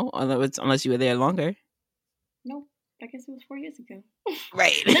college. No? Unless you were there longer. No, I guess it was 4 years ago.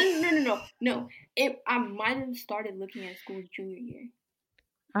 Right. No. I might have started looking at school junior year.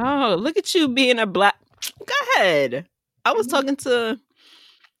 Oh, look at you being a black. Go ahead. I was talking to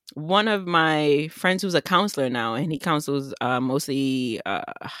one of my friends who's a counselor now, and he counsels mostly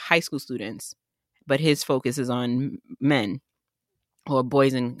high school students, but his focus is on men or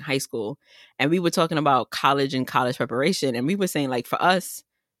boys in high school. And we were talking about college and college preparation, and we were saying, like, for us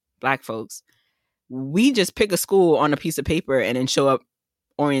black folks, we just pick a school on a piece of paper and then show up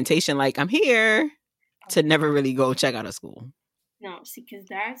orientation like I'm here, to never really go check out a school. No, see, because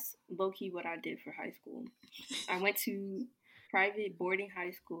that's low-key what I did for high school. I went to private boarding high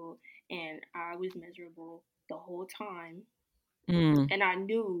school, and I was miserable the whole time. And I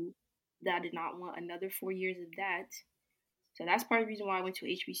knew that I did not want another 4 years of that. So that's part of the reason why I went to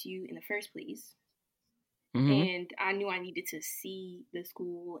HBCU in the first place. Mm-hmm. And I knew I needed to see the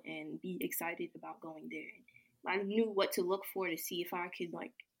school and be excited about going there. I knew what to look for to see if I could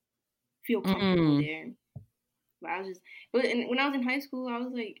like feel comfortable there. But I was just, but when I was in high school, I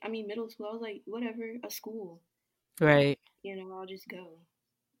was like, middle school, I was like, whatever, a school, Right. I'll just go.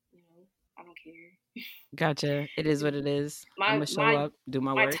 I don't care. Gotcha. It is what it is. I'm gonna show up, do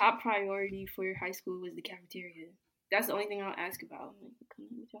my work. My top priority for high school was the cafeteria. That's the only thing I'll ask about. I'm like,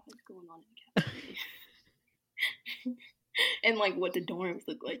 what y'all is going on in the cafeteria? And like what the dorms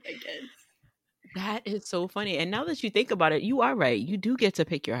look like, I guess. That is so funny. And now that you think about it, you are right. You do get to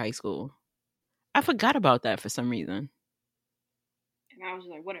pick your high school. I forgot about that for some reason. And I was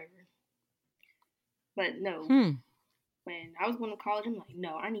like, whatever. But no. When I was going to college, I'm like,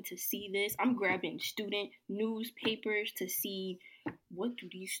 no, I need to see this. I'm grabbing student newspapers to see what do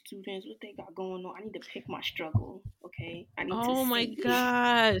these students, what they got going on. I need to pick my struggle, okay? I need to see. Oh my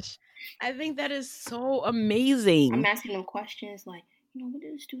gosh. I think that is so amazing. I'm asking them questions like, what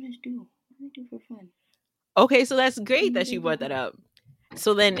do the students do? What do they do for fun? Okay, so that's great that you brought that up.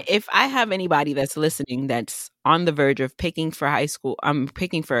 So then if I have anybody that's listening that's on the verge of picking for high school, I'm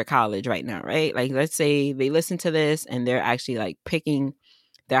picking for a college right now, right? Like, let's say they listen to this and they're actually like picking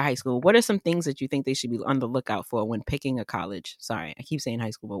their high school. What are some things that you think they should be on the lookout for when picking a college? Sorry, I keep saying high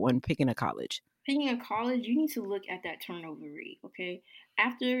school, but when picking a college. Picking a college, you need to look at that turnover rate, okay?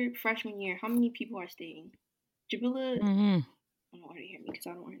 After freshman year, how many people are staying? Jamila, I don't want her to hear me because I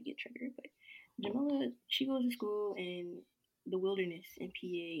don't want her to get triggered, but Jamila, she goes to school in the wilderness in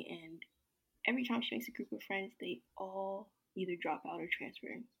PA, and every time she makes a group of friends, they all either drop out or transfer.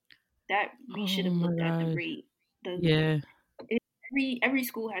 That we should have looked at the rate. Every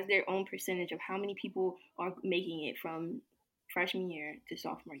school has their own percentage of how many people are making it from freshman year to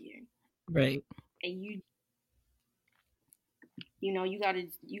sophomore year. Right. And you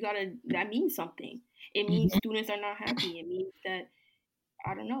gotta that means something. It means students are not happy. It means that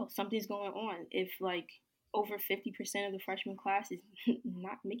I don't know, something's going on. If like over 50% of the freshman class is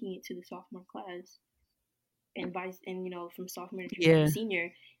not making it to the sophomore class, and from sophomore to junior to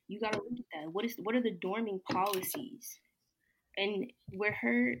senior, you gotta look at that. What are the dorming policies? And where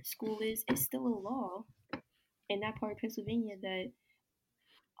her school is still a law in that part of Pennsylvania that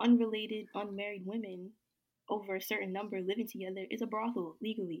unrelated unmarried women over a certain number living together is a brothel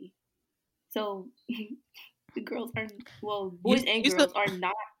legally. So the boys and girls are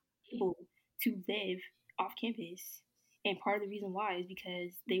not able to live off campus. And part of the reason why is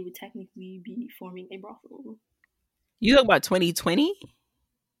because they would technically be forming a brothel. You talk about 2020?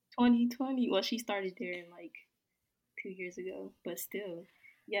 2020. Well, she started there in like 2 years ago, but still,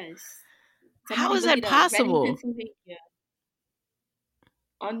 yes. How is that possible? Reading, Pennsylvania,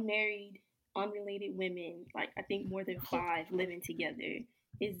 unmarried, unrelated women, like I think more than 5 living together,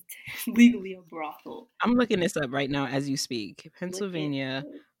 is legally a brothel. I'm looking this up right now as you speak. Pennsylvania,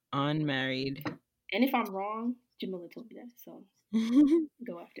 unmarried. And if I'm wrong, Jamila told me that, so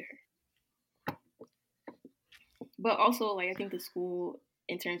go after her. But also, like I think the school,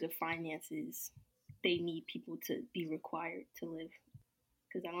 in terms of finances, they need people to be required to live,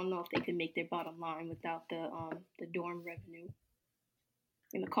 because I don't know if they could make their bottom line without the dorm revenue.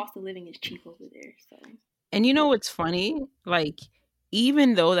 And the cost of living is cheap over there. So. And you know what's funny? Like,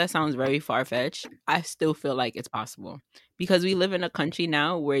 even though that sounds very far-fetched, I still feel like it's possible. Because we live in a country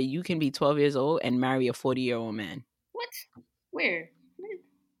now where you can be 12 years old and marry a 40-year-old man. What? Where?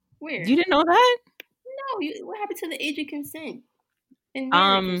 You didn't know that? No. What happened to the age of consent and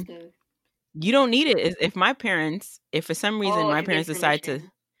marriage and stuff? You don't need it. If my parents, if for some reason Oh, if my you give parents decide to,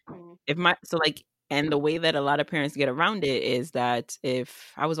 permission. Mm. if my, so like, and the way that a lot of parents get around it is that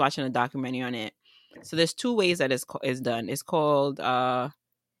if I was watching a documentary on it, so there's two ways that is done. It's called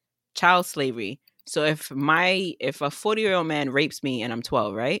child slavery. So if a 40-year-old man rapes me and I'm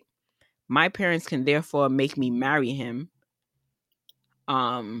 12, right? My parents can therefore make me marry him,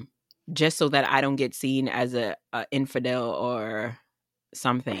 um, just so that I don't get seen as a infidel or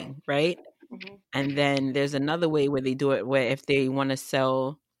something, right? Mm-hmm. And then there's another way where they do it where if they want to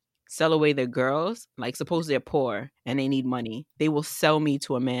sell away their girls, like suppose they're poor and they need money, they will sell me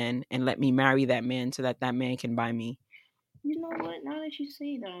to a man and let me marry that man so that that man can buy me. You know what? Now that you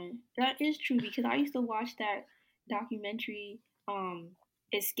say that, that is true because I used to watch that documentary,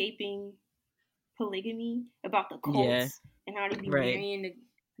 escaping polygamy about the Yeah, cults and how they be right. marrying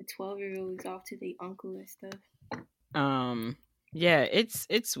the 12-year-olds off to their uncle and stuff. Um yeah,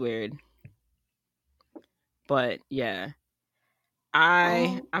 it's weird. But yeah.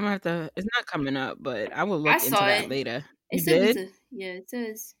 I'm gonna have to, it's not coming up, but I will I look into saw that it. later. It You says it's did? a yeah. It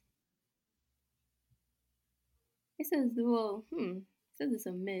says well it says it's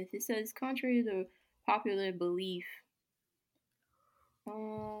a myth. It says contrary to popular belief,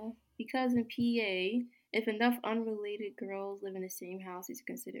 because in PA, if enough unrelated girls live in the same house, it's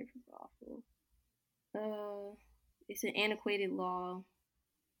considered brothel. Uh, it's an antiquated law.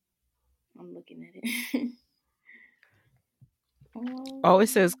 I'm looking at it. Oh, it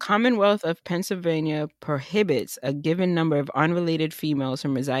says Commonwealth of Pennsylvania prohibits a given number of unrelated females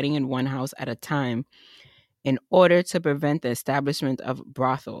from residing in one house at a time in order to prevent the establishment of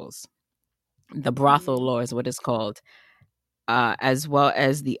brothels. The brothel Mm, law is what it's called, as well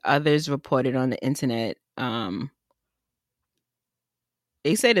as the others reported on the internet.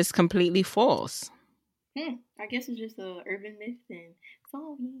 They said it's completely false. I guess it's just a urban myth. Then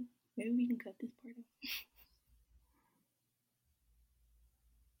so maybe we can cut this part out.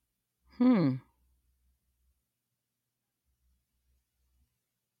 Hmm.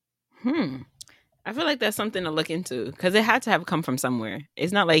 Hmm. I feel like that's something to look into because it had to have come from somewhere.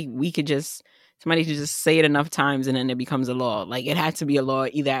 It's not like we could just, somebody could just say it enough times and then it becomes a law. Like it had to be a law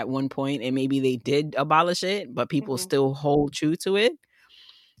either at one point and maybe they did abolish it, but people Mm-hmm. still hold true to it.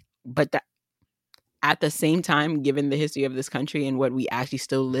 But at the same time, given the history of this country and what we actually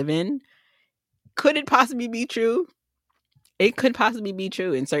still live in, could it possibly be true? It could possibly be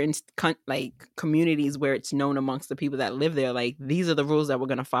true in certain like communities where it's known amongst the people that live there. Like these are the rules that we're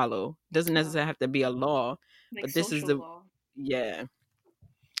gonna follow. Doesn't necessarily have to be a law, Like but this is social the, law. yeah.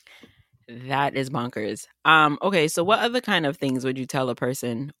 That is bonkers. Okay, so what other kind of things would you tell a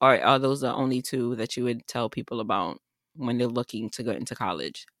person, or are those the only two that you would tell people about when they're looking to go into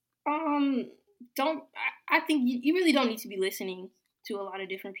college? Um, don't I think you really don't need to be listening to a lot of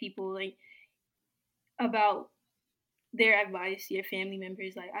different people like about their advice, your family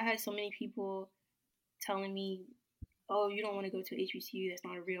members. Like I had so many people telling me, "Oh, you don't want to go to HBCU. That's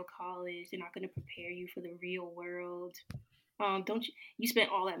not a real college. They're not going to prepare you for the real world. Don't you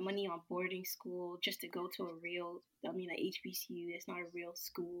spent all that money on boarding school just to go to a HBCU. That's not a real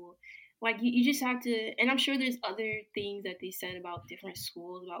school. Like you just have to, and I'm sure there's other things that they said about different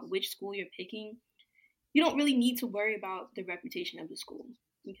schools, about which school you're picking. You don't really need to worry about the reputation of the school,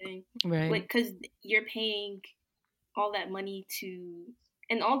 okay? Right. Like, because you're paying all that money to,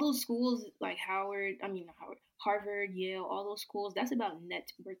 and all those schools like Harvard, Yale, all those schools, that's about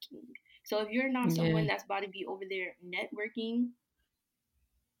networking. So if you're not Yeah. someone that's about to be over there networking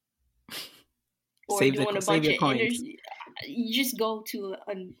or Save the doing a save bunch your of coins. you just go to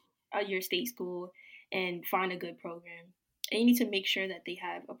your state school and find a good program. And you need to make sure that they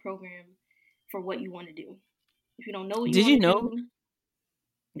have a program for what you want to do. If you don't know what you Did want you to know? do,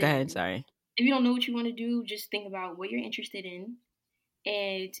 Go ahead. then Sorry. if you don't know what you want to do, just think about what you're interested in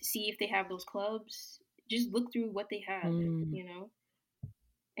and see if they have those clubs. Just look through what they have, Hmm. you know.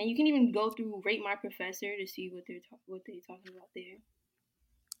 And you can even go through Rate My Professor to see what they're talking about there.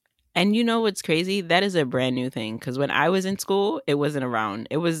 And you know what's crazy? That is a brand new thing because when I was in school, it wasn't around.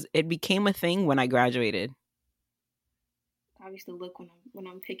 It became a thing when I graduated. I used to look when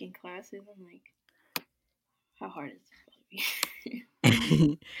I'm picking classes. I'm like, how hard is this going to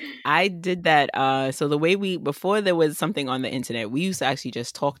be? I did that. So the way before there was something on the internet, we used to actually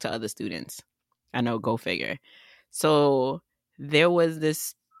just talk to other students. I know, go figure. So there was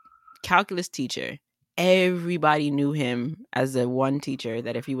this calculus teacher. Everybody knew him as the one teacher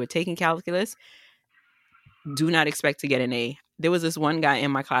that if you were taking calculus, do not expect to get an A. There was this one guy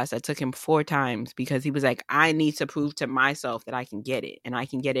in my class that took him 4 times because he was like, I need to prove to myself that I can get it. And I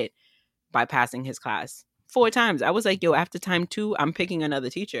can get it by passing his class. 4 times. I was like, yo, after time 2, I'm picking another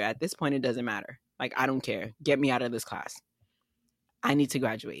teacher. At this point, it doesn't matter. Like, I don't care. Get me out of this class. I need to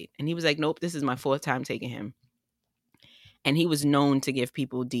graduate. And he was like, nope, this is my 4th time taking him. And he was known to give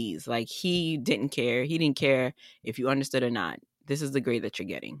people D's. Like, he didn't care. He didn't care if you understood or not. This is the grade that you're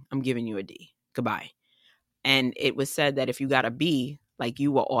getting. I'm giving you a D. Goodbye. And it was said that if you got a B, like,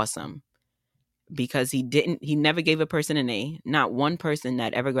 you were awesome. Because he never gave a person an A. Not one person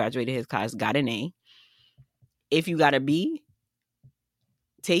that ever graduated his class got an A. If you got a B,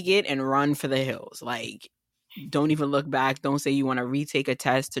 take it and run for the hills. Like, don't even look back. Don't say you want to retake a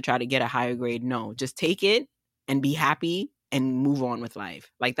test to try to get a higher grade. No, just take it and be happy and move on with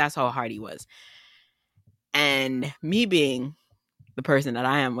life. Like, that's how hard he was. And me being the person that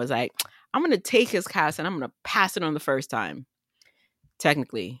I am was like, I'm going to take his class and I'm going to pass it on the first time.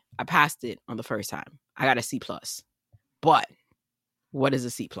 Technically, I passed it on the first time. I got a C+. But what is a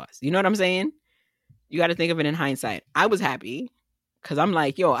C+? You know what I'm saying? You got to think of it in hindsight. I was happy because I'm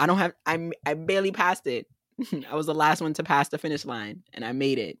like, yo, I barely passed it. I was the last one to pass the finish line and I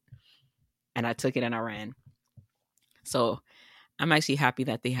made it. And I took it and I ran. So I'm actually happy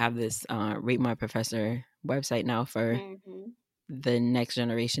that they have this Rate My Professor website now for the next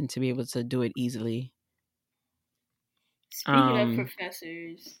generation to be able to do it easily. Speaking of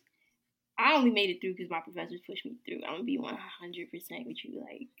professors, I only made it through because my professors pushed me through. I'm going to be 100% with you.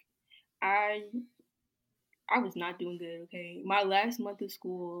 Like, I was not doing good, okay? My last month of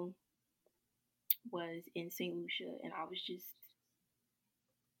school was in St. Lucia, and I was just,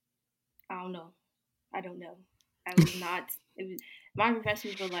 I don't know. I was not, my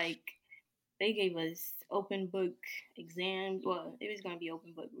professors were like, they gave us open book exams. Well, it was going to be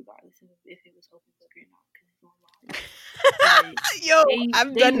open book regardless of if it was open book or not, because it's online. Yo,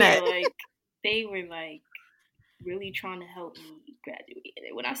 I've done that. They were like really trying to help me graduate.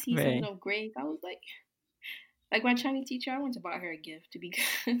 And when I see some of those grades, I was like my Chinese teacher, I want to buy her a gift because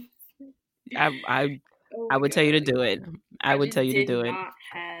I would tell you to do it. I would tell you to do it.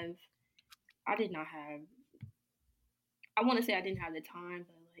 I did not have. I want to say I didn't have the time,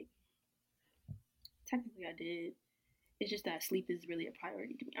 but like technically I did. It's just that sleep is really a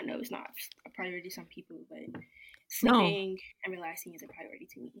priority to me. I know it's not a priority to some people, but sleeping and relaxing is a priority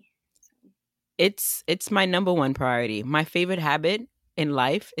to me. So. It's my number one priority. My favorite habit in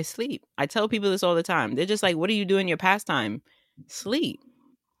life is sleep. I tell people this all the time. They're just like, what do you do in your pastime? Sleep.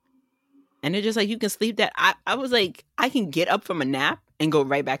 And they're just like, you can sleep that. I was like, I can get up from a nap and go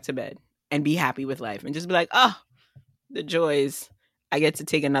right back to bed and be happy with life and just be like, oh, the joys. I get to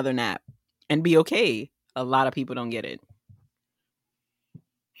take another nap and be okay. A lot of people don't get it.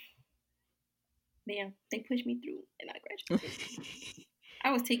 Man, they pushed me through and I graduated.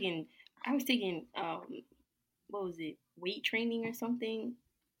 I was taking what was it, weight training or something.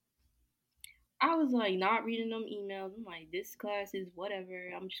 I was like not reading them emails. I'm like, this class is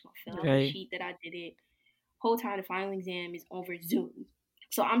whatever. I'm just gonna fill out the sheet that I did it. Whole time the final exam is over Zoom.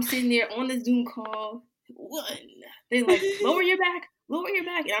 So I'm sitting there on the Zoom call. They're like, lower your back,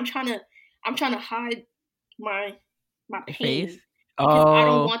 and I'm trying to hide my pain face? because I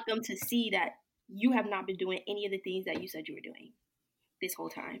don't want them to see that you have not been doing any of the things that you said you were doing this whole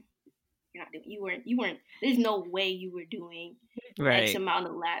time. You're not doing. You weren't. There's no way you were doing X amount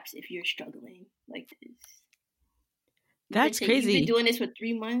of laps if you're struggling like this. That's crazy. You've been doing this for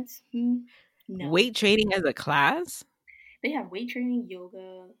 3 months. No. Weight training as a class? They have weight training,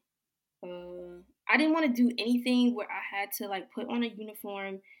 yoga. I didn't want to do anything where I had to like put on a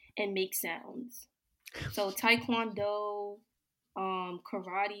uniform and make sounds. So taekwondo,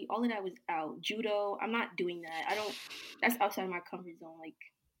 karate, all of that was out. Judo, I'm not doing that. That's outside my comfort zone. Like,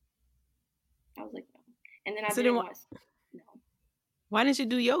 I was like, no. And then no. Why didn't you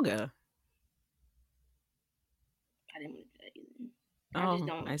do yoga? I didn't want to do that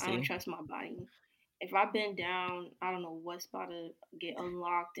either. I don't trust my body. If I bend down, I don't know what's about to get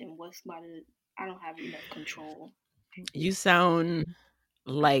unlocked and I don't have enough control. You sound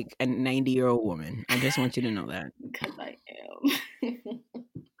like a 90-year-old woman. I just want you to know that. Because I am.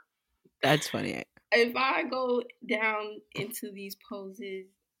 That's funny. If I go down into these poses,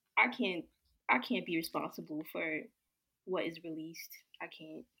 I can't be responsible for what is released. I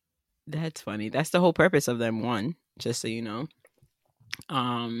can't. That's funny. That's the whole purpose of them, one, just so you know.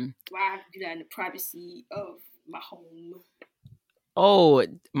 I have to do that in the privacy of my home. Oh,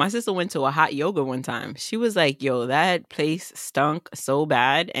 my sister went to a hot yoga one time. She was like, yo, that place stunk so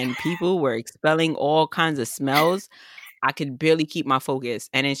bad and people were expelling all kinds of smells. I could barely keep my focus.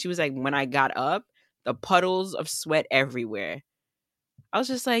 And then she was like, when I got up, the puddles of sweat everywhere. I was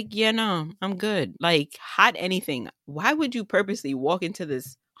just like, yeah, no, I'm good. Like, hot anything. Why would you purposely walk into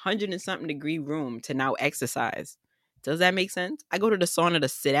this 100 and something degree room to now exercise. Does that make sense? I go to the sauna to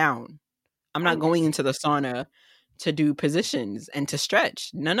sit down. I'm not going into the sauna to do positions and to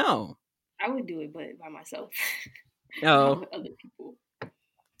stretch. No. I would do it, but by myself. No. Not with other people.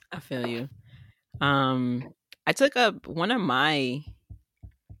 I feel you. I took up one of my,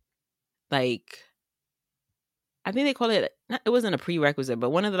 like, I think they call it, it wasn't a prerequisite, but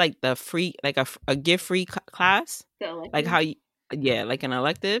one of the, like, the free, like a gift free class. The elective? Like how you, yeah, like an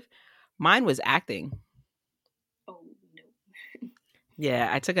elective. Mine was acting. Oh, no. Yeah,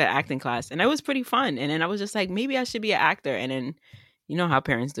 I took an acting class and it was pretty fun. And then I was just like, maybe I should be an actor. And then, you know how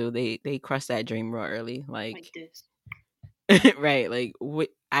parents do, they crush that dream real early. Like this. Right. Like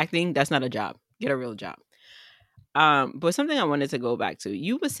acting, that's not a job. Get a real job. But something I wanted to go back to,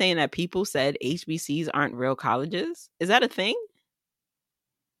 you were saying that people said HBCs aren't real colleges. Is that a thing?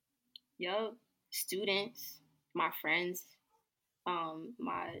 Yup. Students, my friends,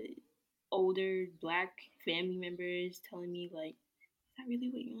 my older Black family members telling me, like, is that really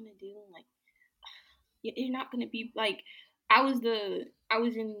what you want to do? Like, you're not gonna be like, I ran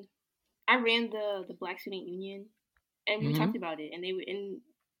the Black Student Union, and we talked about it, and it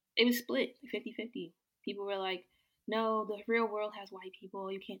was split 50-50. People were like, no, the real world has white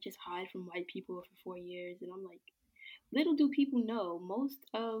people. You can't just hide from white people for 4 years. And I'm like, little do people know, most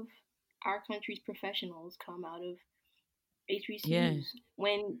of our country's professionals come out of HBCUs. Yeah.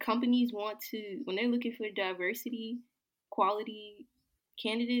 When companies when they're looking for diversity, quality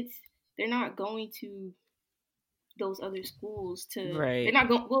candidates, they're not going to those other schools Right. They're not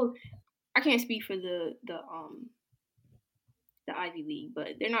going, well, I can't speak for the Ivy League,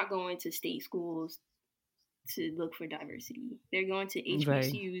 but they're not going to state schools to look for diversity. They're going to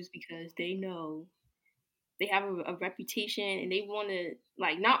HBCUs because they know they have a reputation, and they want to,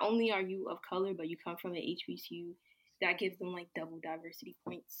 like, not only are you of color, but you come from an HBCU, that gives them like double diversity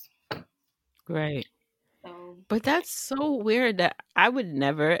points. Right. So, but that's so weird that I would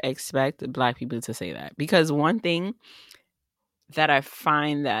never expect Black people to say that, because one thing that I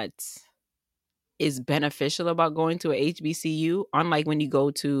find that is beneficial about going to a HBCU, unlike when you go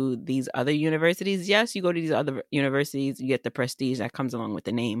to these other universities, yes, you go to these other universities, you get the prestige that comes along with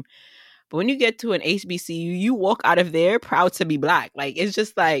the name. But when you get to an HBCU, you walk out of there proud to be Black. Like, it's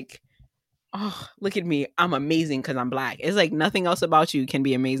just like, oh, look at me. I'm amazing because I'm Black. It's like nothing else about you can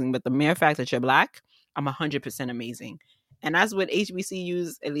be amazing. But the mere fact that you're Black, I'm 100% amazing. And that's what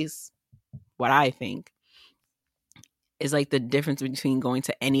HBCUs, at least what I think, is like the difference between going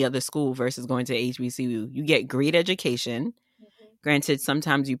to any other school versus going to HBCU. You get great education. Granted,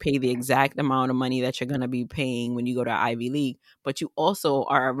 sometimes you pay the exact amount of money that you're going to be paying when you go to Ivy League, but you also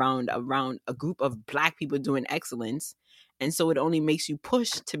are around a group of Black people doing excellence. And so it only makes you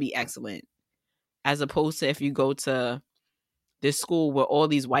push to be excellent, as opposed to if you go to this school where all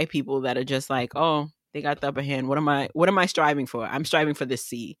these white people that are just like, oh, they got the upper hand. What am I striving for? I'm striving for this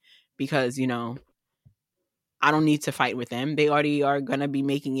C because, you know, I don't need to fight with them. They already are going to be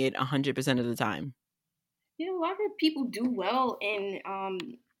making it 100% of the time. Yeah, a lot of people do well in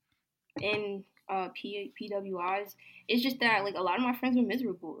PWIs. It's just that, like, a lot of my friends were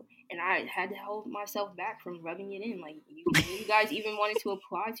miserable, and I had to hold myself back from rubbing it in. Like, you guys even wanted to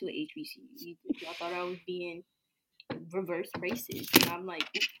apply to a HBCU. Y'all thought I was being reverse racist, and I'm like,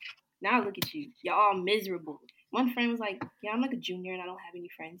 now look at you, y'all miserable. One friend was like, yeah, I'm like a junior and I don't have any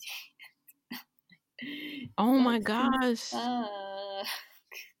friends. Oh my gosh.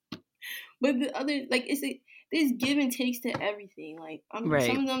 But the other, like, there's give and takes to everything. Like, right.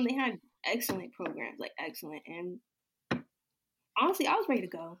 Some of them, they had excellent programs, like excellent. And honestly, I was ready to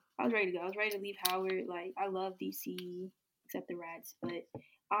go. I was ready to leave Howard. Like, I love DC, except the rats. But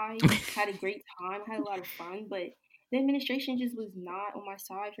I had a great time. I had a lot of fun. But the administration just was not on my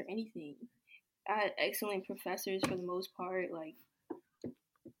side for anything. I had excellent professors for the most part. Like,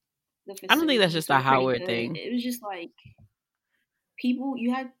 I don't think that's just a Howard thing. It was just like, people,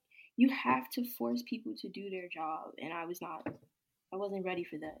 you have to force people to do their job, and I wasn't ready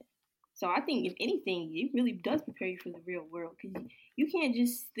for that. So I think, if anything, it really does prepare you for the real world, because you can't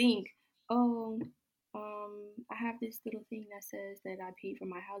just think, oh, I have this little thing that says that I paid for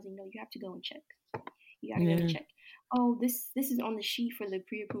my housing. No, you have to go and check. You gotta go and check. Oh, this is on the sheet for the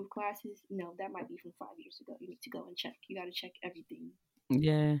pre-approved classes. No, that might be from 5 years ago. You need to go and check. You gotta check everything.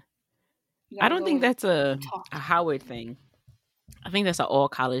 Yeah. I don't think that's a Howard thing. I think that's an all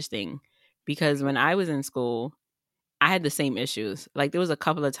college thing, because when I was in school, I had the same issues. Like, there was a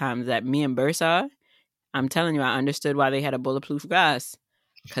couple of times that me and Bursa, I'm telling you, I understood why they had a bulletproof glass,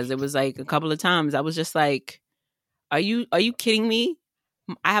 because it was like a couple of times I was just like, are you kidding me?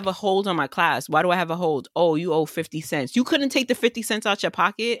 I have a hold on my class. Why do I have a hold? Oh, you owe 50 cents. You couldn't take the 50 cents out your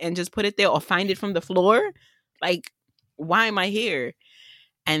pocket and just put it there or find it from the floor? Like, why am I here?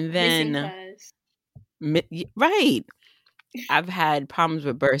 And Missing then, class. right. I've had problems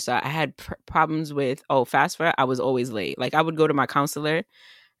with bursa. I had problems with, FAFSA. I was always late. Like, I would go to my counselor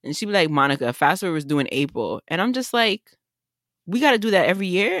and she'd be like, Monica, FAFSA was due in April. And I'm just like, we got to do that every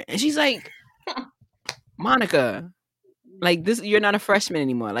year? And she's like, Monica, like this, you're not a freshman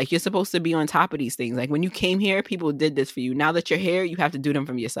anymore. Like, you're supposed to be on top of these things. Like, when you came here, people did this for you. Now that you're here, you have to do them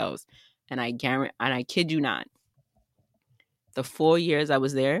from yourselves. And I kid you not, the 4 years I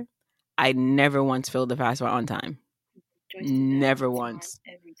was there, I never once filled the FAFSA on time. Joyce did that Never on once.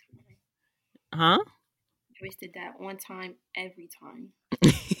 time, every time. Huh? Joyce did that on time every time.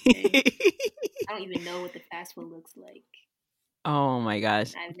 Okay? I don't even know what the FAFSA looks like. Oh my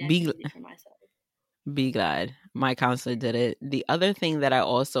gosh. I've never used it for myself. Be glad my counselor did it. The other thing that I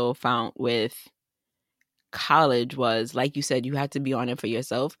also found with college was, like you said, you had to be on it for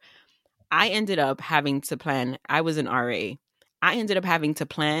yourself. I ended up having to plan. I was an RA. I ended up having to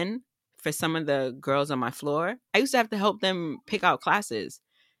plan for some of the girls on my floor. I used to have to help them pick out classes.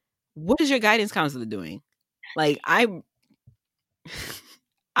 What is your guidance counselor doing? Like, I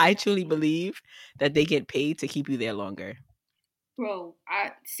truly believe that they get paid to keep you there longer. Bro,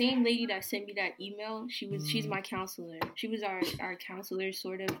 same lady that sent me that email, she's my counselor. She was our counselor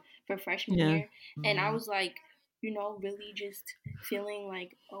sort of for freshman year. And I was like, really just feeling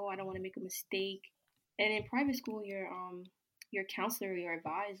like, oh, I don't want to make a mistake. And in private school, your counselor, your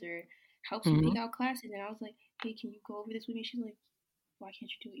advisor helps you pick out classes. And I was like, hey, can you go over this with me? She's like, why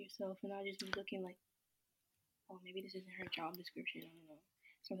can't you do it yourself? And I just was looking like, oh, maybe this isn't her job description. I don't know.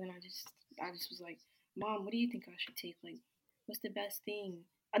 So then I just was like, Mom, what do you think I should take? Like, what's the best thing?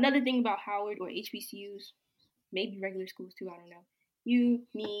 Another thing about Howard or HBCUs, maybe regular schools too, I don't know. You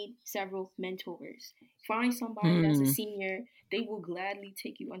need several mentors. Find somebody that's a senior. They will gladly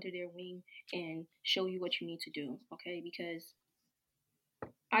take you under their wing and show you what you need to do, okay? Because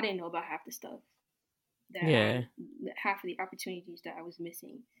I didn't know about half the stuff half of the opportunities that I was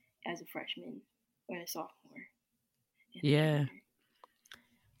missing as a freshman or a sophomore. Yeah.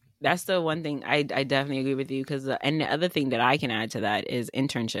 That's the one thing I definitely agree with you, because and the other thing that I can add to that is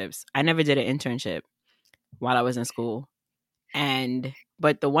internships. I never did an internship while I was in school.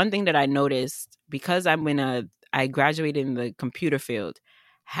 But the one thing that I noticed, because I graduated in the computer field,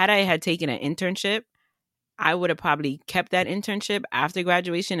 had I had taken an internship, I would have probably kept that internship after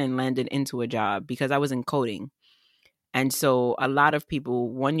graduation and landed into a job, because I was in coding. And so a lot of people,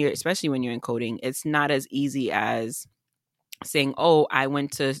 1 year, especially when you're in coding, it's not as easy as saying, oh, I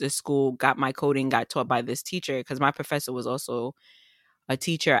went to this school, got my coding, got taught by this teacher, because my professor was also a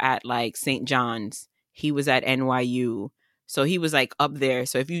teacher at like St. John's. He was at NYU. So he was like up there.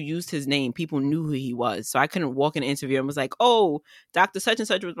 So if you used his name, people knew who he was. So I couldn't walk in an interview and was like, oh, Dr. Such and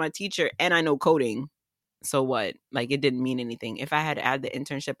Such was my teacher and I know coding. So what? Like, it didn't mean anything. If I had had the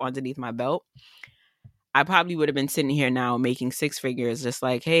internship underneath my belt, I probably would have been sitting here now making six figures, just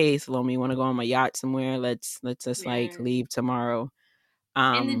like, hey, Salome, you want to go on my yacht somewhere? Let's just like leave tomorrow.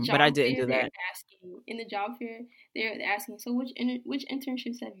 In the job But I didn't fair, do that. they're asking, so which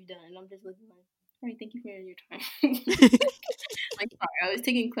internships have you done? And I'm just looking like, all right, thank you for your time. Like, sorry, I was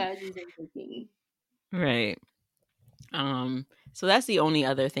taking classes and cooking. Right. So that's the only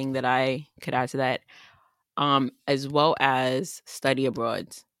other thing that I could add to that. As well as study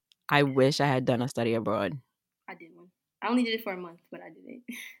abroad. I wish I had done a study abroad. I did one. I only did it for a month, but I did it.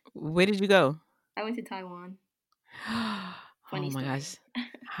 Where did you go? I went to Taiwan. Funny story. Gosh.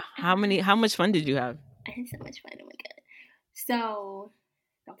 How much fun did you have? I had so much fun. Oh my god. So,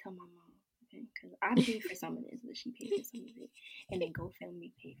 don't tell my mom, okay? Because I paid for some of this, but she paid for some of it. And then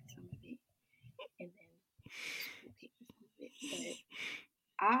GoFundMe paid for some of it. And then school paid for some of it.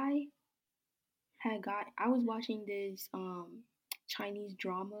 But I was watching this Chinese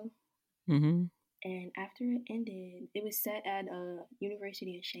drama. Mm-hmm. And after it ended, it was set at a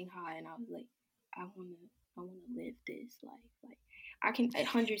university in Shanghai, and I was like, I wanna live this life. Like, I can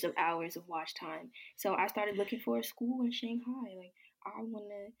hundreds of hours of watch time. So I started looking for a school in Shanghai. Like, I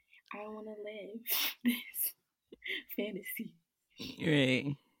wanna live this fantasy.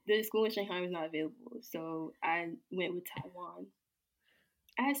 Right. The school in Shanghai was not available, so I went with Taiwan.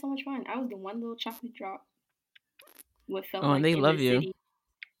 I had so much fun. I was the one little chocolate drop. What felt like they in love the you. city.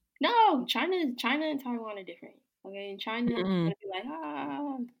 No, China and Taiwan are different. Okay, in China, I'm gonna be like,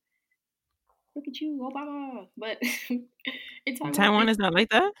 look at you, Obama. But in Taiwan is not like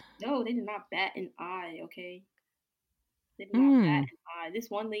that? No, they did not bat an eye, okay? They did not bat an eye. This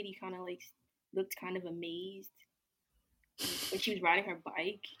one lady kind of like looked kind of amazed. when she was riding her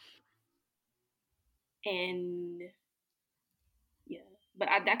bike, and yeah, but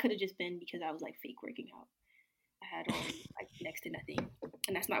that could have just been because I was like fake working out. I had on like next to nothing,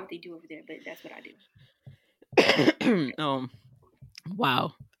 and that's not what they do over there, but that's what I do. Oh,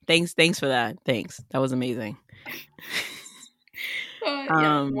 wow. Thanks for that. Thanks. That was amazing.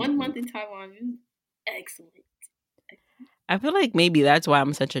 Yeah, 1 month in Taiwan was excellent. I feel like maybe that's why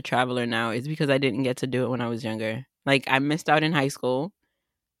I'm such a traveler now, is because I didn't get to do it when I was younger. Like, I missed out in high school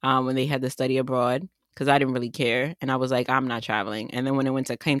when they had the study abroad, because I didn't really care. And I was like, I'm not traveling. And then when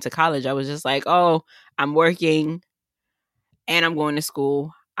it came to college, I was just like, oh, I'm working and I'm going to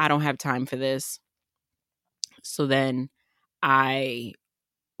school. I don't have time for this. So then I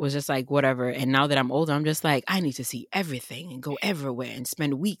was just like, whatever. And now that I'm older, I'm just like, I need to see everything and go everywhere and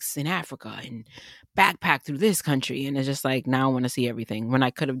spend weeks in Africa and backpack through this country. And it's just like, now I want to see everything when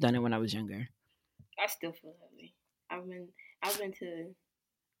I could have done it when I was younger. I still feel that way. I've been to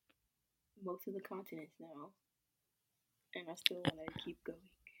most of the continents now, and I still want to keep going.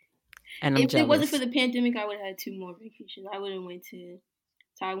 And I'm if jealous. It wasn't for the pandemic, I would have had 2 more vacations. I would have went to.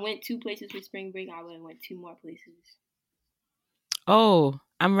 So I went 2 places for spring break. I would have went 2 more places. Oh,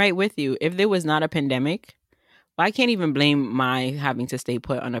 I'm right with you. If there was not a pandemic, well, I can't even blame my having to stay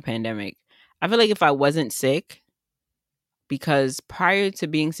put on a pandemic. I feel like if I wasn't sick, because prior to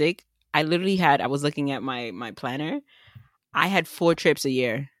being sick, I was looking at my planner. I had 4 trips a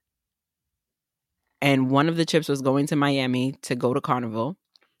year. And one of the trips was going to Miami to go to Carnival.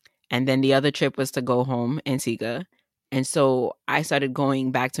 And then the other trip was to go home, Antigua. And so I started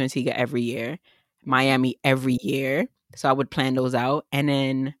going back to Antigua every year, Miami every year. So I would plan those out. And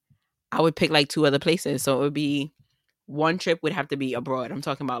then I would pick like 2 other places. So it would be, one trip would have to be abroad. I'm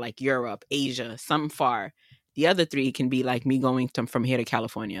talking about like Europe, Asia, something far. The other 3 can be like me going from here to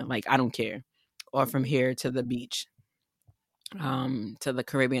California. Like, I don't care. Or from here to the beach, to the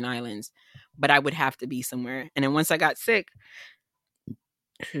Caribbean islands. But I would have to be somewhere. And then once I got sick,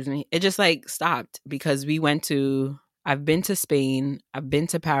 excuse me, it just like stopped, because I've been to Spain, I've been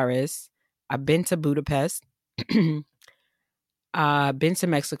to Paris, I've been to Budapest, been to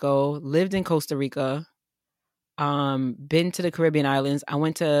Mexico, lived in Costa Rica, been to the Caribbean islands. I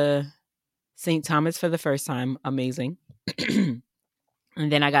went to St. Thomas for the first time. Amazing. And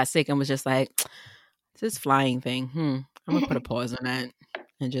then I got sick and was just like, this flying thing, I'm gonna put a pause on that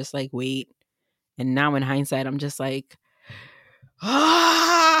and just like wait. And now in hindsight, I'm just like,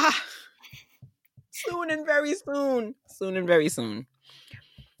 soon and very soon.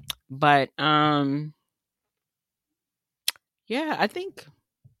 But yeah, I think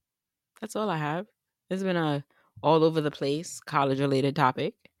that's all I have. It's been a all over the place college related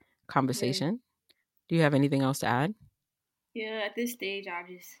topic conversation. Right. Do you have anything else to add? Yeah, at this stage, I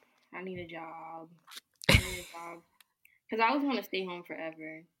need a job. Because I was going to stay home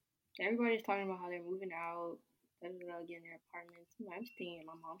forever. Everybody's talking about how they're moving out, getting their apartments. I'm staying in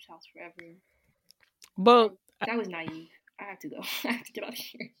my mom's house forever. But that was naive. I have to go. I have to get out of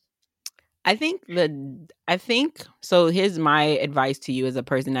here. I think so. Here's my advice to you as a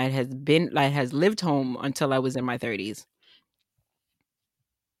person that has lived home until I was in my 30s.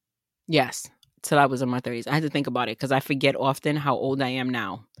 Yes, till I was in my 30s. I had to think about it because I forget often how old I am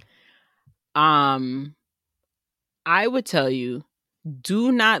now. I would tell you,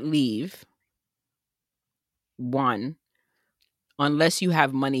 do not leave, one, unless you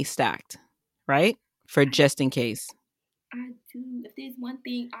have money stacked, right? For just in case. I do. If there's one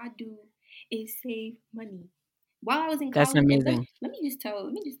thing I do, is save money. While I was in college, that's amazing. Let me just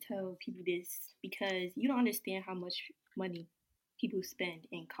tell people this, because you don't understand how much money people spend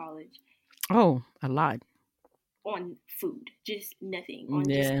in college. Oh, a lot. On food, just nothing. On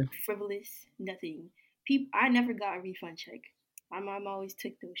just frivolous nothing. I never got a refund check. My mom always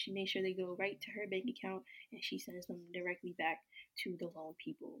took those. She made sure they go right to her bank account, and she sends them directly back to the loan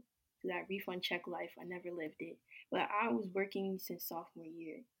people. So that refund check life, I never lived it. But I was working since sophomore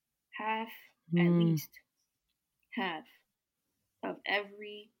year. At least half of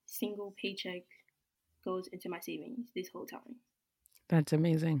every single paycheck goes into my savings this whole time. That's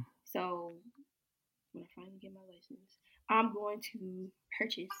amazing. So when I finally get my license, I'm going to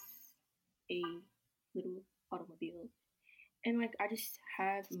purchase a little automobile, and like I just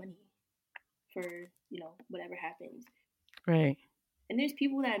have money for whatever happens. Right. And there's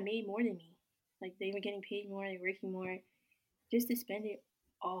people that made more than me, like they were getting paid more, they're working more, just to spend it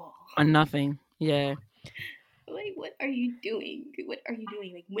all on nothing. Yeah. Like, what are you doing? Like,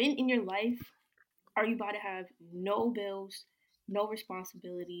 when in your life are you about to have no bills, no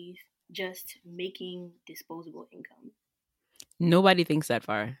responsibilities, just making disposable income? Nobody thinks that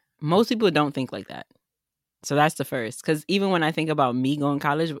far. Most people don't think like that. So that's the first. Because even when I think about me going to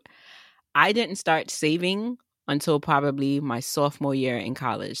college, I didn't start saving until probably my sophomore,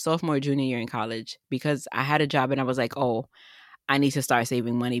 junior year in college, because I had a job and I was like, oh, I need to start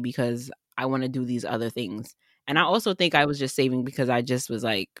saving money because I want to do these other things. And I also think I was just saving because I just was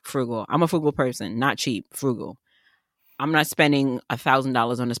like frugal. I'm a frugal person, not cheap, frugal. I'm not spending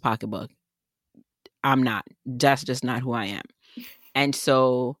 $1,000 on this pocketbook. I'm not. That's just not who I am. And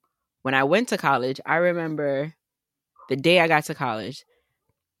so when I went to college, I remember the day I got to college,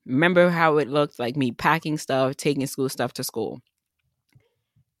 remember how it looked like me packing stuff, taking school stuff to school.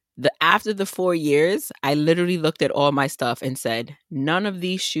 After the 4 years, I literally looked at all my stuff and said, none of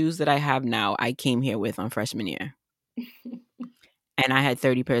these shoes that I have now, I came here with on freshman year. And I had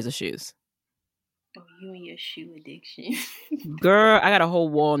 30 pairs of shoes. Oh, you and your shoe addiction. Girl, I got a whole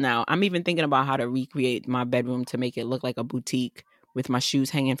wall now. I'm even thinking about how to recreate my bedroom to make it look like a boutique with my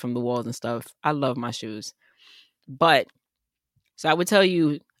shoes hanging from the walls and stuff. I love my shoes. But, so I would tell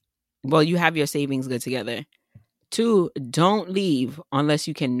you, well, you have your savings good together. 2, don't leave unless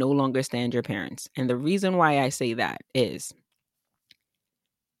you can no longer stand your parents. And the reason why I say that is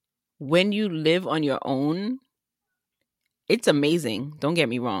when you live on your own, it's amazing. Don't get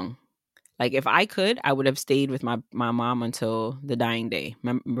me wrong. Like, if I could, I would have stayed with my mom until the dying day.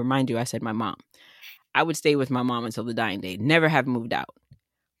 Remind you, I said my mom. I would stay with my mom until the dying day. Never have moved out.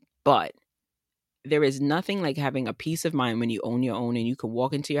 But there is nothing like having a peace of mind when you own your own and you can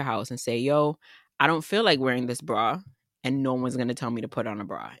walk into your house and say, yo, I don't feel like wearing this bra, and no one's going to tell me to put on a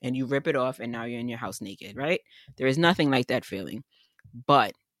bra. And you rip it off and now you're in your house naked, right? There is nothing like that feeling.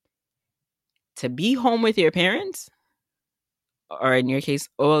 But to be home with your parents, or in your case,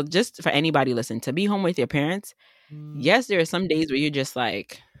 or just for anybody listening, to be home with your parents, yes, there are some days where you're just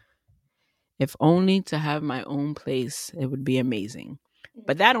like, if only to have my own place, it would be amazing.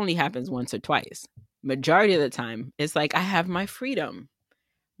 But that only happens once or twice. Majority of the time, it's like, I have my freedom.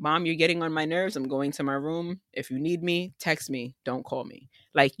 Mom, you're getting on my nerves. I'm going to my room. If you need me, text me. Don't call me.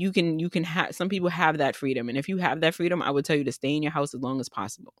 Like, you can have, some people have that freedom. And if you have that freedom, I would tell you to stay in your house as long as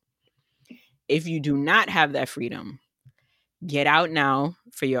possible. If you do not have that freedom, get out now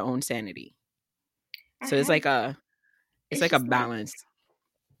for your own sanity. So it's like a balance.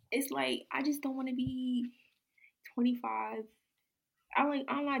 It's like, I just don't want to be 25.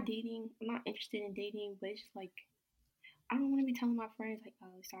 I'm not dating. I'm not interested in dating, but it's just like, I don't want to be telling my friends like,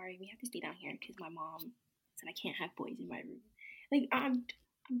 oh, sorry, we have to stay down here because my mom said I can't have boys in my room. Like, I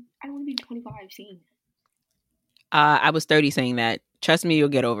don't want to be 25 saying that. I was 30 saying that. Trust me, you'll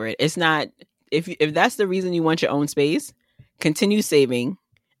get over it. It's not, if that's the reason you want your own space, continue saving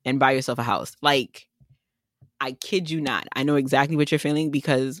and buy yourself a house. Like, I kid you not. I know exactly what you're feeling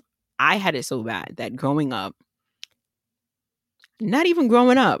because I had it so bad that growing up, not even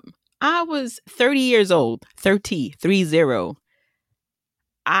growing up, I was 30 years old, 30.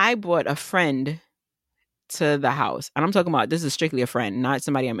 I brought a friend to the house. And I'm talking about, this is strictly a friend, not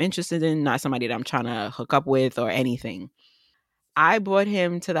somebody I'm interested in, not somebody that I'm trying to hook up with or anything. I brought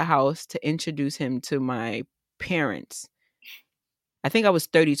him to the house to introduce him to my parents. I think I was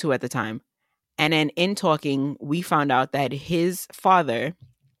 32 at the time. And then in talking, we found out that his father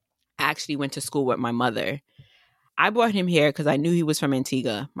actually went to school with my mother. I brought him here because I knew he was from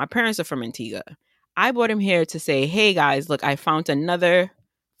Antigua. My parents are from Antigua. I brought him here to say, hey guys, look, I found another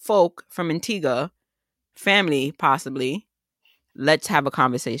folk from Antigua, family possibly. Let's have a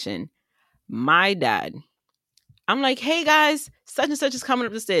conversation. My dad, I'm like, hey guys, such and such is coming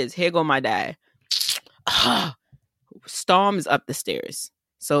up the stairs. Here go my dad. Storms up the stairs.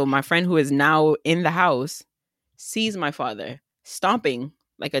 So my friend who is now in the house sees my father stomping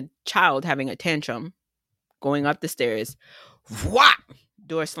like a child having a tantrum, going up the stairs. Whop!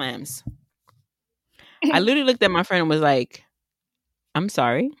 Door slams. I literally looked at my friend and was like, I'm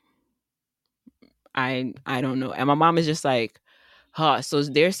sorry. I don't know. And my mom is just like, huh. So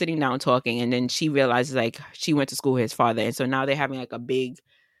they're sitting down talking, and then she realizes like she went to school with his father. And so now they're having like a big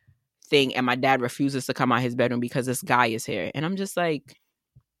thing, and my dad refuses to come out his bedroom because this guy is here. And I'm just like,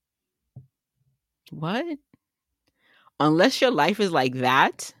 what? Unless your life is like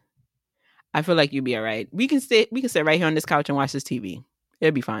that, I feel like you'd be all right. We can sit right here on this couch and watch this TV.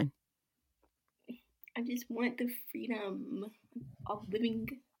 It'll be fine. I just want the freedom of living.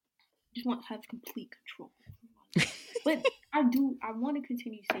 I just want to have complete control. But I want to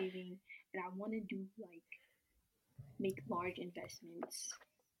continue saving, and I want to do like make large investments.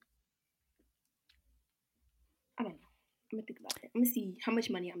 I don't know. I'm gonna think about it. I'm gonna see how much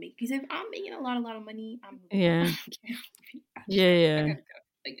money I make. Because if I'm making a lot of money, I'm yeah. I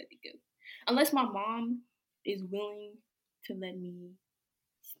gotta go. Unless my mom is willing to let me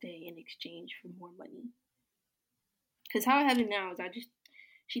stay in exchange for more money. Because how I have it now is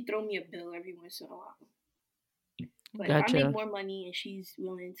she throw me a bill every once in a while. But if I Gotcha. make more money and she's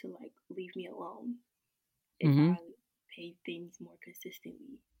willing to like leave me alone, if Mm-hmm. I pay things more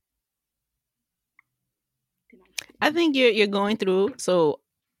consistently, then I think you're going through. So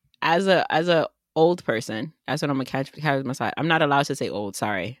as a old person, that's what I'm gonna catch my side. I'm not allowed to say old.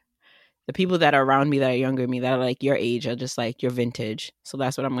 Sorry. The people that are around me that are younger than me that are like your age are just like your vintage. So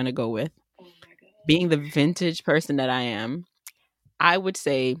that's what I'm gonna go with. oh my god, Being the vintage person that I am, I would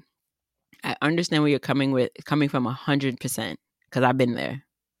say I understand where you're coming from 100% because I've been there.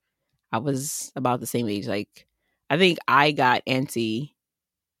 I was about the same age. Like I think I got antsy.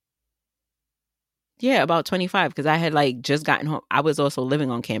 Yeah, about 25 because I had like just gotten home. I was also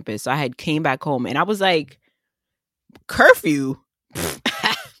living on campus, so I had came back home and I was like, curfew.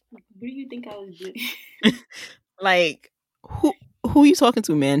 what do you think I was doing? Like who you talking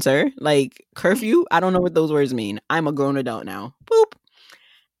to, man, sir? Like curfew? I don't know what those words mean. I'm a grown adult now. Boop.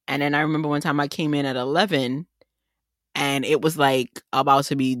 And then I remember one time I came in at 11 and it was like about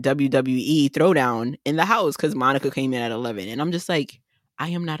to be WWE throwdown in the house because Monica came in at 11. And I'm just like, I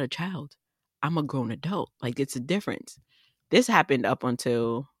am not a child. I'm a grown adult. Like it's a difference. This happened up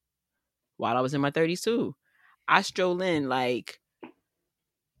until while I was in my 30s too. I stroll in like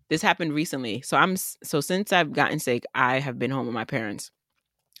this happened recently. So since I've gotten sick, I have been home with my parents.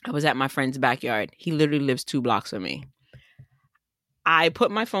 I was at my friend's backyard. He literally lives 2 blocks from me. I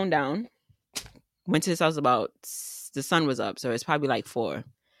put my phone down, went to his house the sun was up, so it's probably like 4.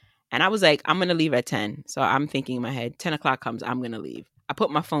 And I was like, I'm going to leave at 10. So I'm thinking in my head, 10 o'clock comes, I'm going to leave. I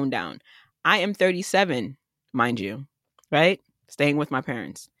put my phone down. I am 37, mind you, right? Staying with my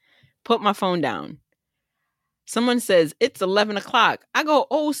parents. Put my phone down. Someone says, it's 11 o'clock. I go,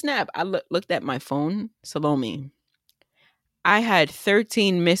 oh, snap. I looked at my phone. Salome. I had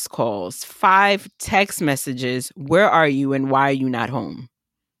 13 missed calls, 5 text messages. Where are you and why are you not home?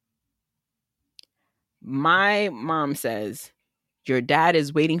 My mom says, your dad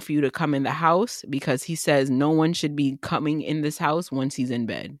is waiting for you to come in the house because he says no one should be coming in this house once he's in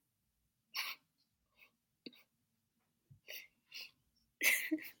bed.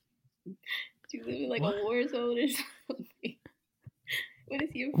 Do you live in like a war zone or something? What is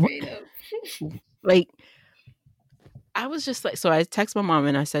he afraid of? Like, I was just like, so I text my mom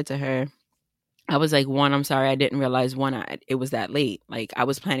and I said to her, I was like, 1, I'm sorry, I didn't realize it was that late. Like, I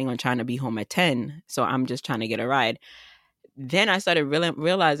was planning on trying to be home at 10, so I'm just trying to get a ride. Then I started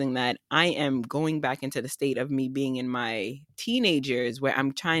realizing that I am going back into the state of me being in my teenage years where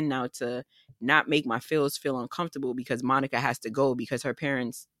I'm trying now to not make my feels feel uncomfortable because Monica has to go because her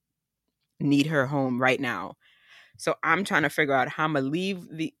parents need her home right now. So I'm trying to figure out how I'm going to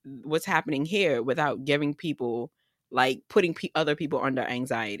leave what's happening here without giving people, like putting other people under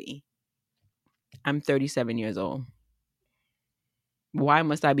anxiety. I'm 37 years old. Why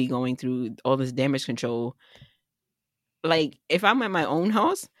must I be going through all this damage control? Like, if I'm at my own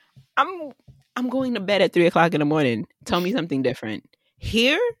house, I'm going to bed at 3 o'clock in the morning. Tell me something different.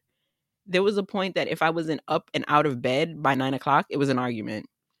 Here, there was a point that if I wasn't up and out of bed by 9 o'clock, it was an argument.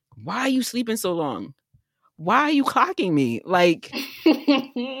 Why are you sleeping so long? Why are you clocking me? Like,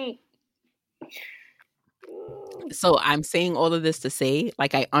 so I'm saying all of this to say,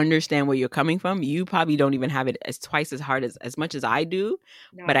 like, I understand where you're coming from. You probably don't even have it as twice as hard as much as I do,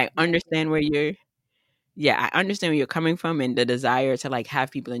 but I understand where I understand where you're coming from and the desire to like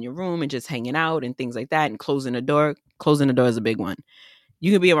have people in your room and just hanging out and things like that and closing the door. Closing the door is a big one.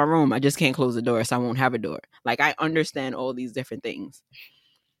 You can be in my room. I just can't close the door, so I won't have a door. Like, I understand all these different things,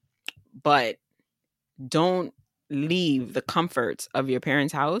 but don't leave the comforts of your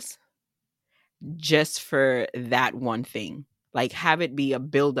parents' house just for that one thing. Like, have it be a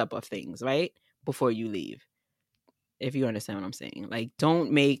buildup of things, right? Before you leave. If you understand what I'm saying. Like,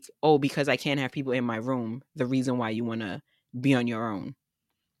 don't make, because I can't have people in my room, the reason why you want to be on your own.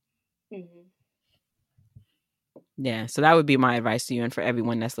 Mm-hmm. Yeah, so that would be my advice to you and for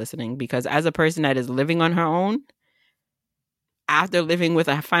everyone that's listening. Because as a person that is living on her own, after living with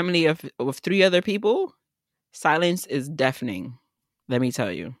a family of 3 other people, silence is deafening. Let me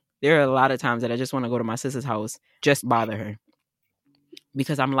tell you. There are a lot of times that I just want to go to my sister's house, just bother her.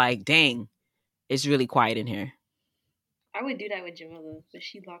 Because I'm like, dang, it's really quiet in here. I would do that with Jamila, but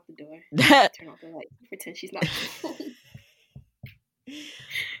she locked the door. Turn off the light. Pretend she's not home.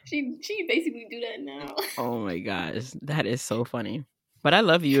 She basically do that now. Oh my gosh, that is so funny. But I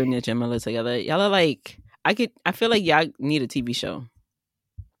love you and your Jamila together. Y'all are like, I feel like y'all need a TV show.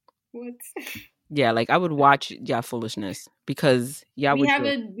 What? Yeah, like I would watch y'all foolishness because y'all we have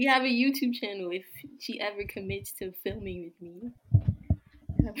a YouTube channel if she ever commits to filming with me.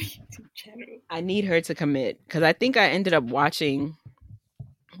 We have a YouTube channel. I need her to commit because I think I ended up watching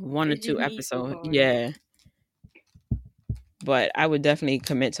one or It's just two me so episodes. far. Yeah. But I would definitely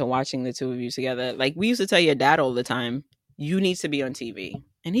commit to watching the two of you together. Like, we used to tell your dad all the time, you need to be on TV.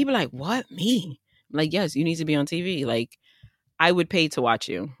 And he'd be like, what? Me? I'm like, yes, you need to be on TV. Like, I would pay to watch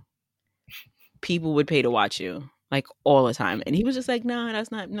you. People would pay to watch you, like, all the time. And he was just like, no,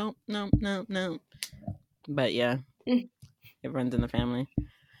 that's not, no. But yeah, Mm. it runs in the family.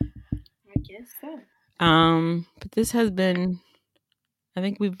 I guess so. But this has been, I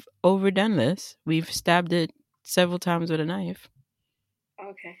think we've overdone this. We've stabbed it several times with a knife.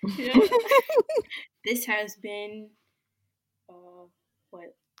 Okay. This has been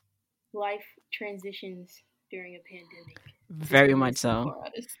what life transitions during a pandemic. Very much so. Far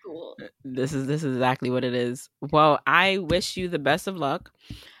out of school. This is exactly what it is. Well, I wish you the best of luck.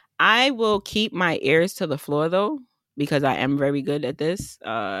 I will keep my ears to the floor though, because I am very good at this.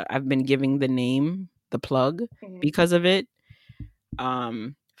 I've been giving the name the plug because of it.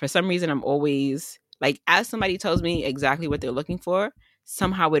 For some reason, I'm always like, as somebody tells me exactly what they're looking for,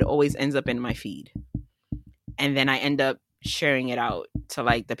 somehow it always ends up in my feed, and then I end up sharing it out to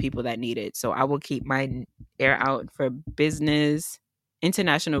like the people that need it. So I will keep my ear out for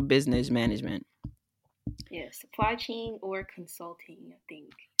international business management. Yeah, supply chain or consulting, I think.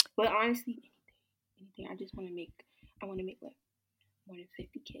 But honestly, anything. I want to make like more than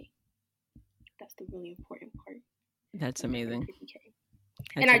 50K. That's the really important part. That's amazing. 50K.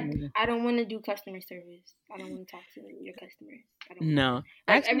 And I don't want to do customer service. I don't want to talk to your customers. No.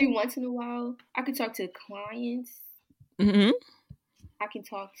 Like every once in a while, I could talk to clients. Mm-hmm. I can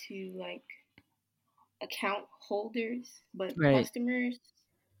talk to like account holders, but customers,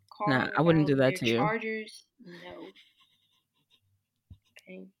 nah, I wouldn't do that to you. Chargers, no.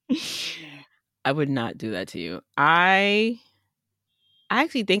 Okay. I would not do that to you. I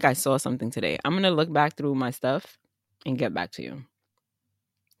actually think I saw something today. I'm gonna look back through my stuff and get back to you.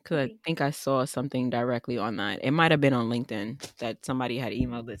 Because I think I saw something directly on that. It might have been on LinkedIn that somebody had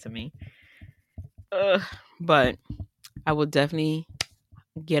emailed it to me. But I will definitely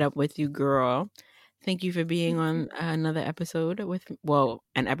get up with you, girl. Thank you for being on another episode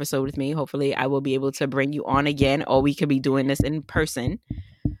an episode with me. Hopefully I will be able to bring you on again, or we could be doing this in person.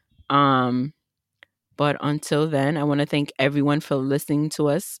 But until then, I want to thank everyone for listening to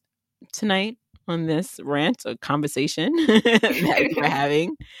us tonight on this rant or conversation that we're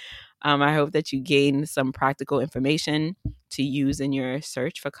having. I hope that you gain some practical information to use in your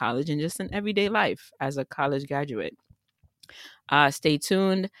search for college and just in everyday life as a college graduate. Stay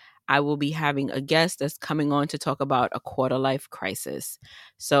tuned. I will be having a guest that's coming on to talk about a quarter life crisis.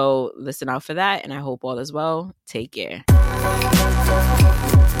 So listen out for that, and I hope all is well. Take care.